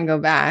turn around and go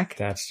back.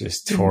 That's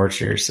just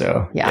torture.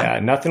 So yeah,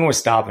 nothing was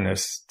stopping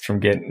us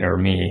from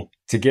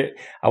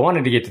I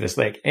wanted to get to this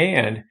lake.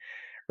 And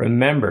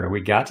remember,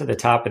 we got to the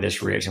top of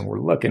this ridge and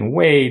we're looking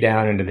way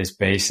down into this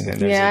basin.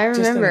 And there's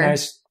just a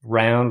nice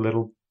round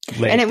little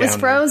lake, and it was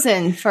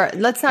frozen.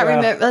 Let's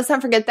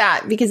not forget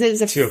that, because it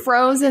was a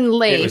frozen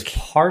lake. It was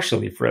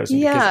partially frozen.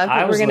 Yeah, because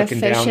I was looking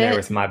down there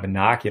with my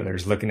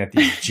binoculars, looking at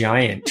these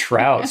giant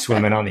trout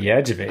swimming on the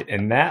edge of it,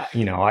 and that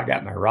I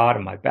got my rod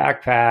in my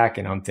backpack,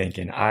 and I'm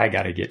thinking I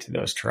got to get to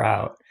those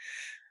trout.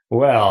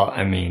 Well,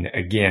 I mean,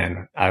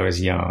 again, I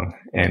was young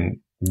and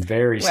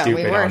very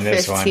stupid on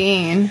this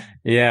 15. One.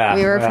 Yeah.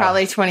 We were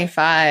probably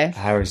 25.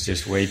 I was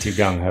just way too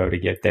gung-ho to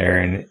get there,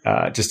 and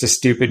just a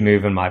stupid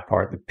move on my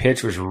part. The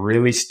pitch was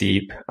really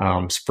steep,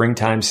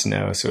 springtime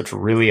snow, so it's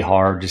really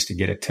hard just to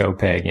get a toe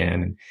peg in.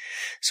 And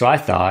so I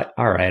thought,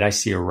 all right, I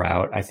see a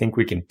route. I think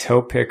we can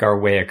toe pick our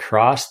way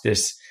across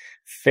this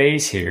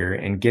face here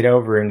and get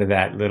over into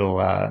that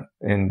little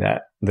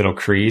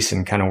crease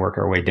and kind of work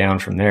our way down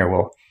from there.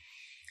 Well,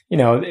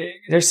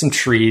 there's some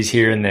trees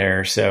here and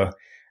there, so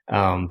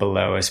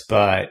below us,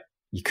 but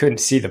you couldn't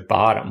see the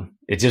bottom.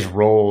 It just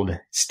rolled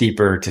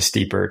steeper to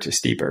steeper to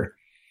steeper.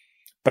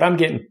 But I'm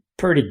getting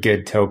pretty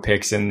good toe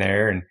picks in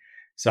there. And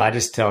so I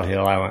just tell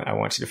Hill, I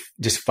want you to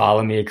just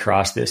follow me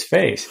across this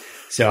face.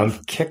 So I'm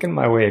kicking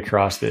my way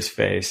across this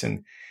face.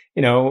 And,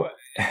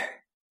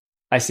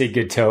 I say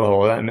good toe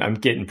hole. I'm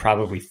getting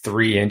probably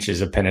 3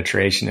 inches of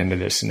penetration into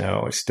the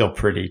snow. It's still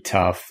pretty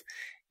tough,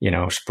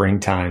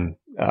 springtime,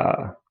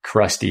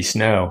 crusty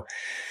snow.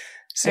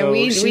 So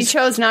and we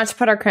chose not to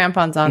put our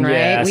crampons on, right?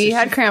 Yeah, we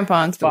had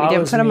crampons, but we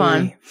didn't put them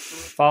on.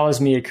 Follows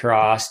me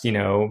across,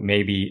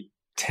 maybe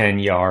 10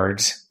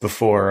 yards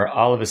before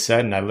all of a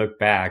sudden I look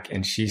back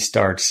and she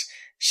starts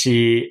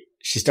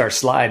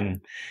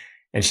sliding,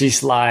 and she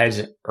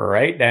slides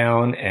right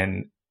down.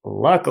 And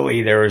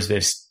luckily there was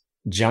this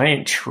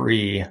giant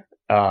tree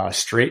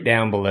straight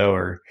down below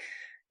her,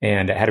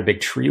 and it had a big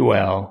tree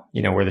well,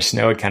 where the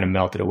snow had kind of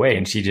melted away,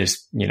 and she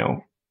just,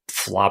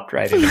 flopped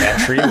right into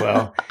that tree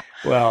well.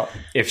 Well,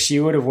 if she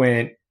would have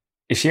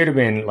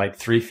been like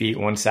 3 feet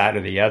one side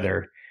or the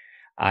other,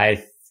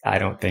 I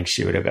don't think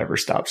she would have ever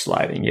stopped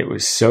sliding. It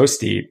was so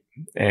steep,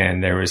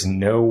 and there was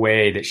no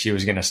way that she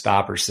was going to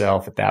stop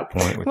herself at that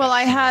point. Well,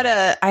 I had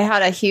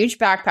a huge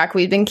backpack.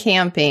 We'd been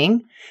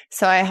camping,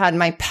 so I had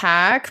my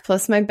pack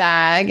plus my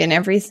bag and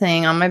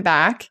everything on my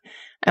back.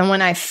 And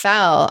when I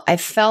fell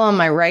on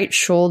my right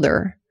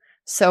shoulder.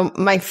 So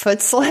my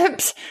foot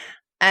slipped.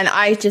 And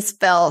I just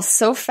fell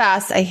so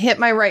fast. I hit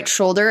my right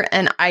shoulder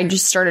and I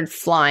just started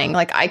flying.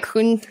 Like I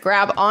couldn't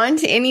grab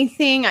onto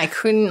anything. I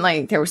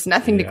couldn't, there was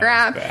nothing to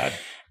grab.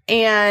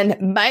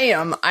 And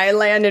bam, I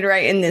landed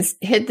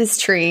hit this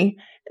tree,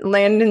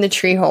 landed in the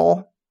tree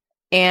hole.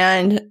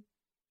 And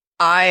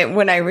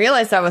when I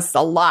realized I was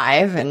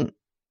alive and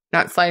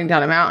not sliding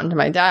down a mountain to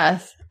my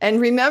death. And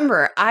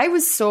remember, I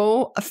was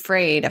so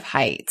afraid of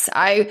heights.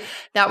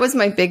 That was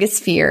my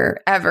biggest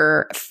fear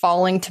ever,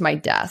 falling to my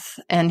death.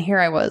 And here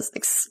I was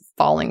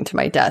falling to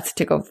my death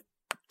to go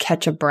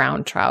catch a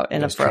brown trout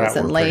in a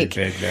frozen lake.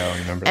 Big though,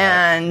 remember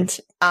and,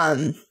 that?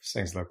 Those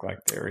things look like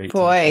they were 18,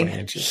 20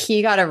 inches.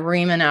 He got a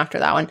reaming after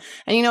that one.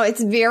 And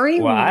it's very...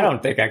 Well, I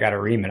don't think I got a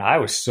reaming. I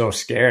was so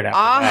scared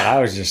after that.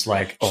 I was just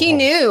like... Oh, he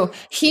knew.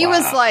 He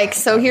was like...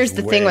 So here's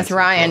the thing with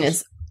Ryan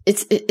is...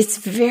 It's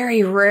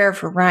very rare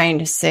for Ryan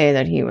to say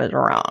that he was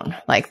wrong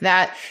like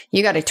that.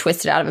 You got to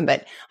twist it out of him.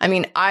 But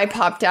I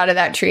popped out of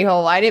that tree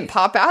hole. I didn't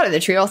pop out of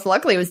the tree hole. So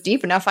luckily it was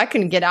deep enough. I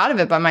couldn't get out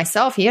of it by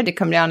myself. He had to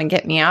come down and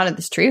get me out of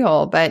this tree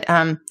hole. But,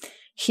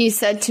 he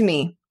said to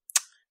me,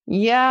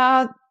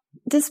 yeah,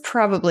 this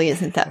probably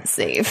isn't that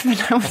safe. And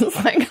I was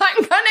like,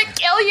 I'm going to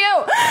kill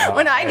you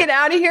when I get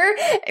out of here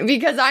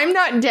because I'm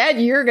not dead.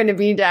 You're going to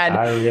be dead.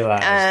 I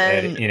realized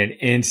that in an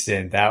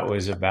instant, that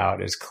was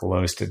about as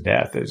close to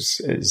death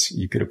as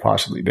you could have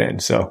possibly been.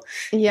 So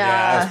yeah,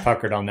 I was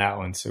puckered on that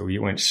one. So we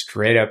went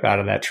straight up out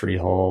of that tree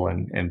hole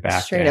and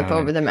back straight up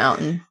over the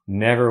mountain.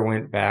 Never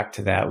went back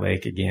to that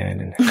lake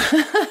again.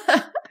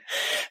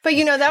 But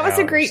that was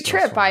a great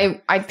trip.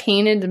 I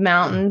painted the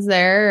mountains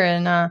there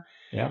and,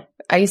 yeah.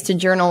 I used to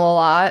journal a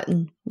lot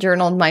and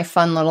journaled my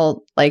fun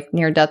little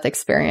near-death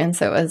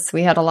experience.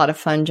 We had a lot of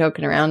fun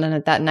joking around and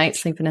at that night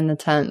sleeping in the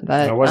tent.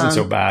 But it wasn't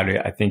so bad.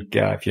 I think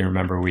if you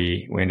remember,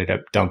 we ended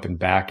up dumping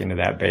back into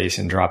that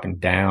basin, dropping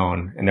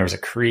down, and there was a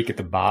creek at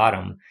the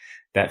bottom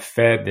that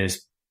fed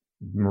this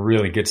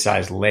really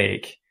good-sized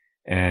lake.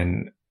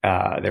 And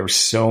there were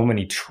so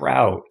many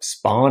trout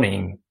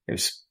spawning. It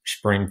was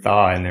spring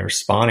thaw, and they were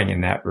spawning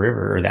in that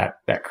river or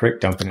that creek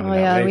dumping into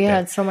that lake. We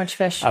had so much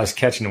fish. I was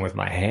catching them with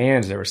my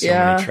hands. There were so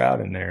many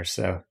trout in there.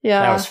 So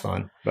that was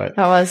fun. But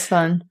that was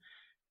fun.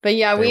 But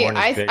yeah,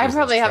 I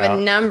probably have a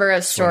number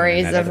of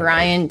stories of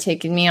Ryan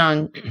taking me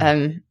on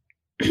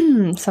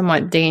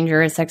somewhat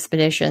dangerous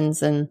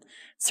expeditions and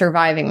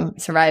surviving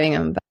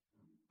them. But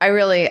I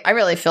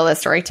really feel that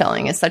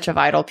storytelling is such a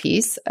vital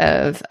piece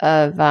of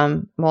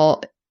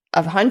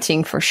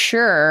hunting for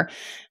sure.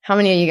 How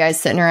many of you guys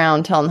sitting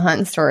around telling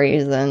hunting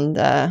stories and,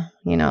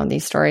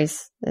 these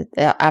stories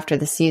after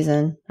the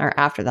season or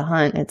after the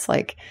hunt? It's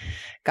like,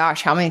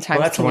 gosh, how many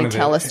times can you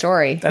tell a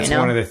story? That's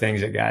one of the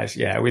things that guys,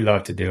 we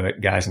love to do it,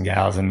 guys and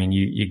gals. I mean,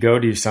 you go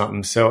do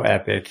something so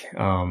epic,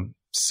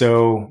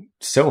 so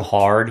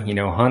hard,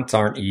 hunts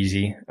aren't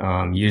easy.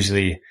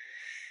 Usually,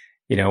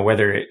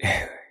 whether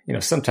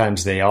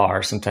sometimes they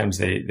are, sometimes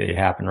they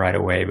happen right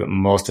away, but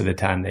most of the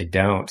time they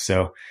don't.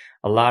 So,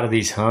 a lot of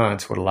these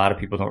hunts, what a lot of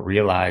people don't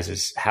realize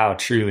is how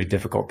truly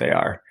difficult they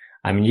are.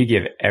 I mean, you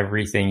give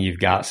everything you've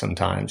got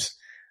sometimes.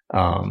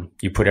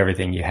 You put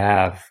everything you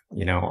have,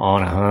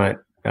 on a hunt,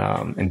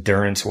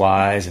 endurance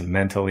wise and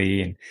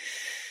mentally.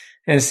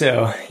 And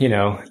so, if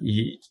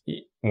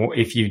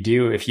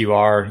you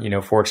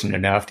are, fortunate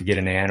enough to get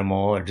an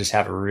animal or just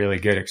have a really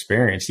good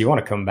experience, you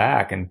want to come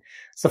back, and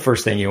it's the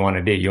first thing you want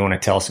to do. You want to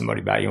tell somebody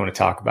about it. You want to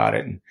talk about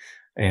it.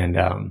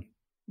 And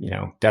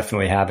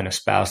definitely having a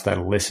spouse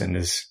that'll listen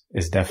is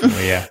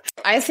definitely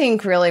I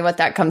think really what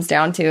that comes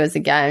down to is,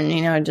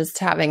 again, just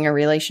having a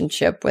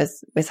relationship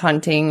with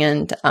hunting.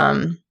 And,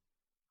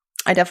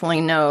 I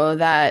definitely know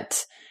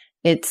that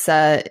it's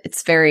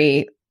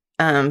very,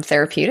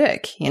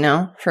 therapeutic,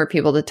 for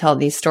people to tell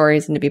these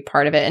stories and to be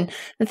part of it. And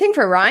the thing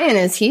for Ryan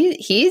is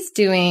he's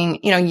doing,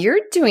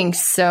 you're doing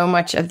so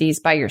much of these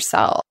by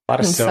yourself. A lot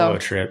of solo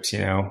trips, we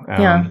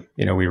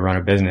run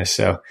a business.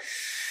 So,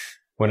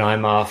 when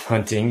I'm off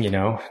hunting,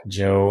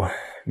 Joe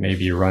may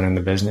be running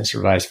the business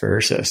or vice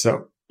versa.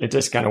 So it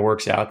just kind of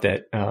works out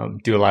that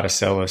do a lot of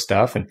solo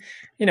stuff. And,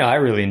 I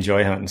really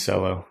enjoy hunting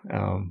solo.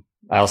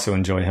 I also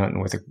enjoy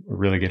hunting with a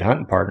really good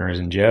hunting partner as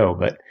in Joe.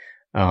 But,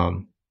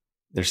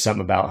 there's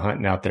something about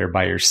hunting out there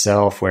by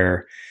yourself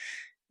where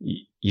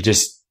you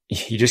just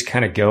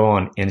kind of go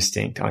on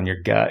instinct, on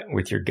your gut,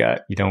 with your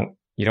gut. You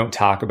don't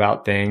talk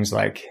about things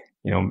like,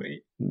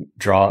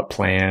 draw up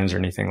plans or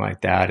anything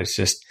like that. It's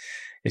just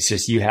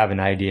you have an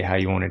idea how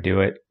you want to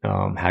do it,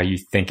 how you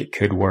think it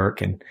could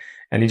work, and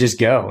you just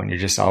go, and you're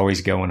just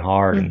always going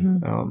hard.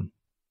 Mm-hmm.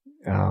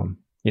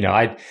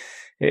 And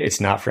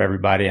it's not for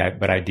everybody,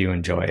 but I do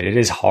enjoy it. It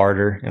is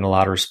harder in a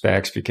lot of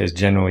respects because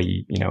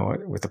generally,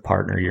 with a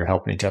partner, you're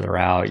helping each other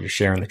out, you're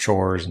sharing the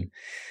chores and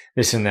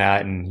this and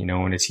that. And,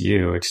 when it's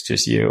you, it's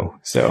just you.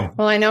 So,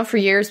 well, I know for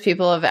years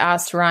people have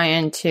asked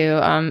Ryan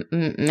to,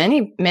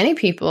 many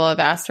people have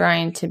asked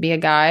Ryan to be a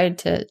guide,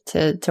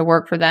 to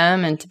work for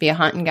them and to be a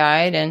hunting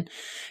guide. And,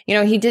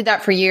 he did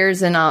that for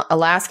years in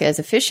Alaska as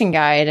a fishing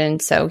guide.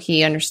 And so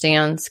he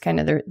understands kind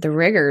of the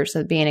rigors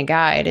of being a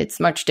guide. It's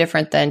much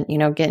different than,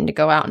 getting to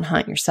go out and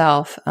hunt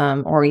yourself,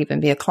 or even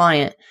be a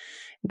client.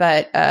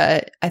 But,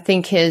 I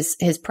think his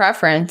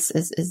preference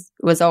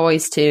was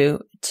always to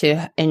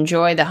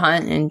enjoy the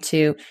hunt and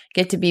to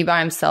get to be by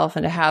himself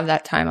and to have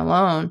that time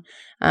alone.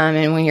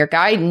 And when you're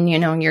guiding,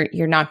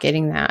 you're not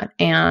getting that.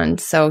 And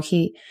so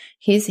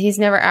he's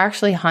never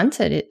actually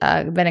hunted,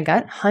 been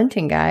a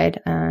hunting guide,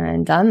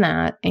 and done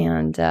that.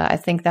 And, I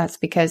think that's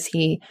because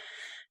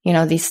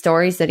these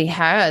stories that he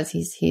has,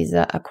 he's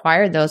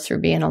acquired those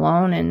through being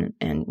alone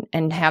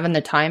and having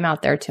the time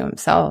out there to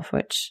himself,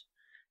 which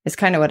is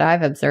kind of what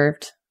I've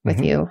observed with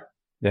mm-hmm. you.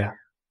 Yeah.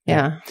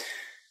 Yeah.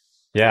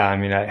 Yeah. I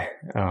mean,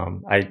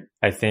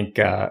 I think,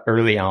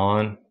 early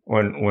on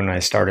when I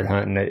started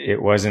hunting,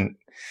 it wasn't,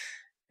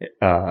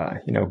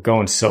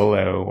 going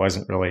solo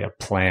wasn't really a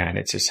plan.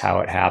 It's just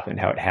how it happened,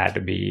 how it had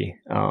to be.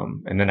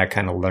 And then I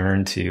kind of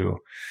learned to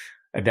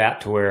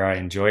adapt to where I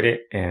enjoyed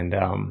it. And,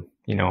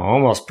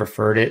 almost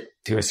preferred it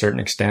to a certain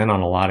extent on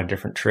a lot of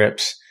different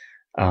trips.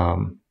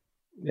 And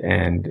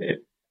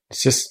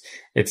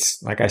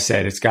it's like I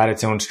said, it's got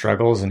its own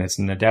struggles, and it's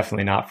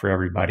definitely not for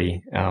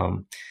everybody.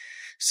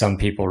 Some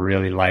people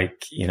really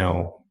like,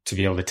 to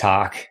be able to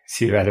talk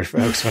to other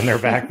folks when they're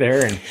back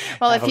there. And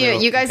well, if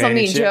you guys will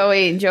meet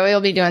Joey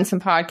will be doing some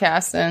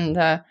podcasts,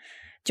 and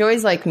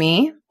Joey's like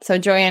me. So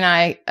Joey and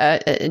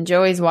I,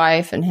 Joey's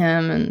wife and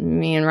him and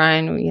me and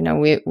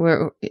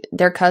Ryan,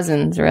 they're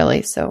cousins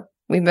really. So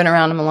we've been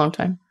around him a long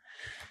time.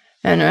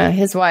 And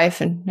his wife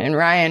and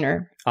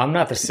Ryan I'm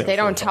not the social they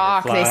don't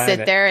talk. They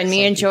sit there, and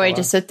me and Joey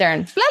just sit there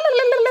and blah, blah,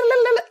 blah,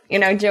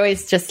 blah, blah.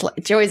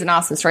 Joey's an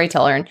awesome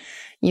storyteller, and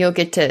you'll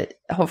get to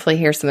hopefully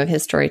hear some of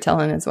his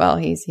storytelling as well.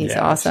 He's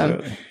awesome.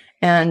 Absolutely.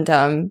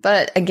 And,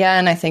 but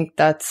again, I think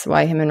that's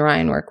why him and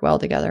Ryan work well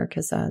together,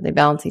 because, they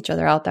balance each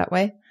other out that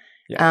way.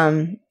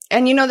 Yeah. And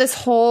this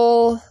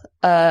whole,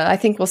 I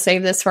think we'll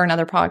save this for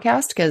another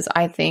podcast, because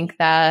I think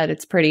that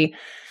it's pretty,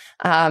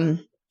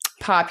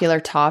 popular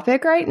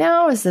topic right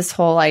now, is this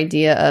whole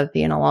idea of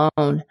being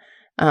alone.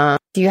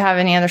 Do you have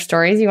any other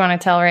stories you want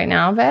to tell right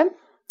now, babe?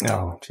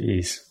 Oh,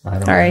 geez. I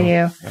don't know. Are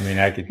you? I mean,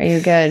 Are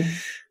you good?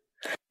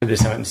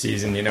 This hunting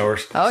season, we're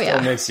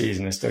still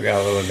mid-season. It's still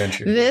got a little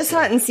adventure. This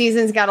hunting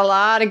season's got a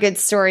lot of good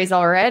stories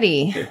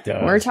already. It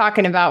does. We're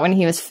talking about when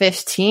he was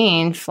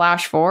 15,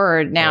 flash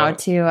forward now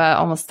to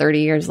almost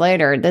 30 years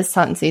later. This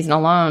hunting season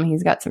alone,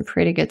 he's got some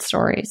pretty good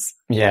stories.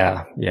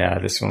 Yeah.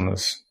 This one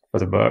was for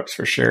the books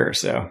for sure.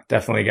 So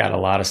definitely got a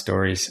lot of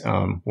stories.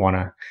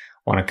 Want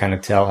to kind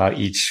of tell how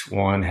each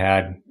one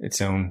had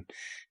its own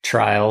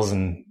trials,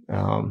 and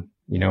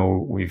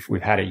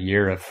we've had a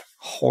year of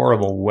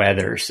horrible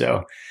weather,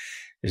 so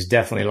there's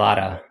definitely a lot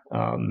of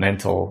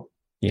mental,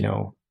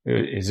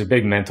 it's a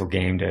big mental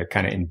game to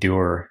kind of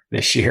endure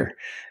this year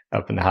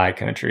up in the high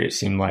country. It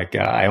seemed like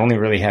I only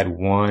really had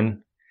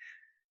one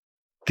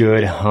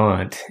good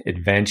hunt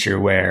adventure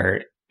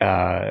where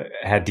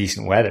had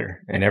decent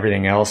weather, and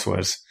everything else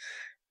was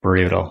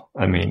brutal.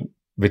 I mean,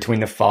 between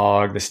the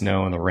fog, the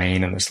snow, and the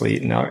rain and the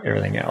sleet and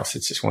everything else,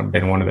 it's just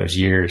been one of those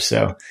years.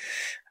 So,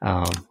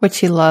 which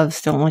he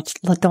loves. Don't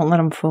let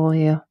him fool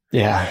you.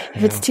 Yeah.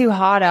 If it's too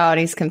hot out,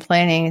 he's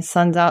complaining. His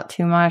sun's out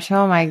too much.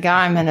 Oh my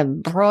God, I'm in a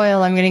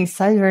broil. I'm getting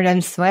sunburned. I'm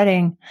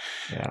sweating.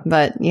 Yeah.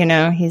 But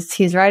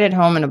he's right at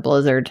home in a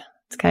blizzard.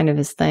 It's kind of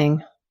his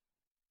thing.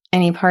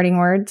 Any parting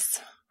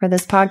words for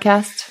this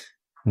podcast?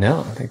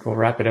 No, I think we'll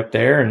wrap it up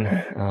there,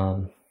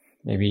 and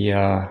maybe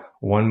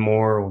one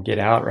more we'll get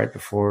out right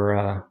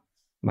before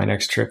my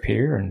next trip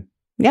here, and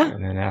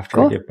then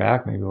after I get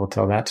back, maybe we'll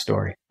tell that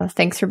story. Well,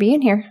 thanks for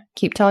being here.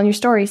 Keep telling your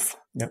stories.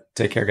 Yep.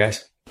 Take care,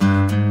 guys.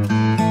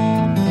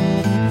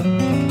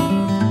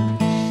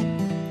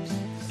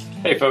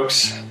 Hey,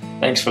 folks.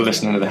 Thanks for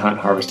listening to the Hunt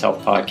Harvest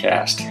Health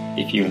Podcast.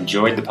 If you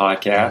enjoyed the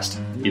podcast,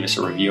 leave us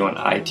a review on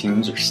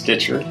iTunes or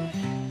Stitcher.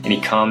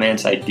 Any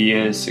comments,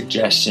 ideas,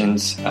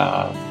 suggestions,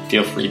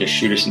 feel free to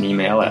shoot us an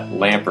email at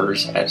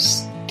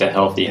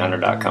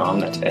lampers@thehealthyhunter.com.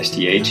 That's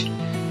STH.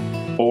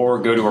 Or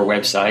go to our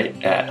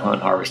website at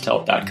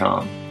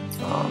huntharvesthealth.com.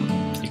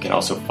 You can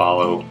also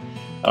follow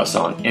us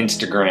on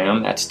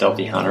Instagram at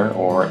Stealthy Hunter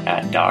or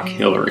at Doc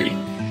Hillary.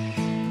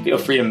 feel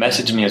free to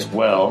message me as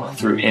well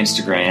through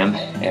Instagram,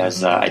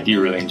 as I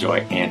do really enjoy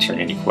answering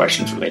any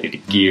questions related to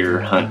gear,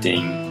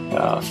 hunting,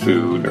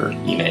 food, or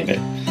you name it.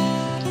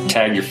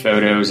 Tag your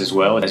photos as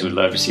well, as we'd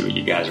love to see what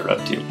you guys are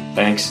up to.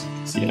 Thanks.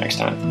 See you next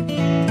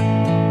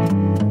time.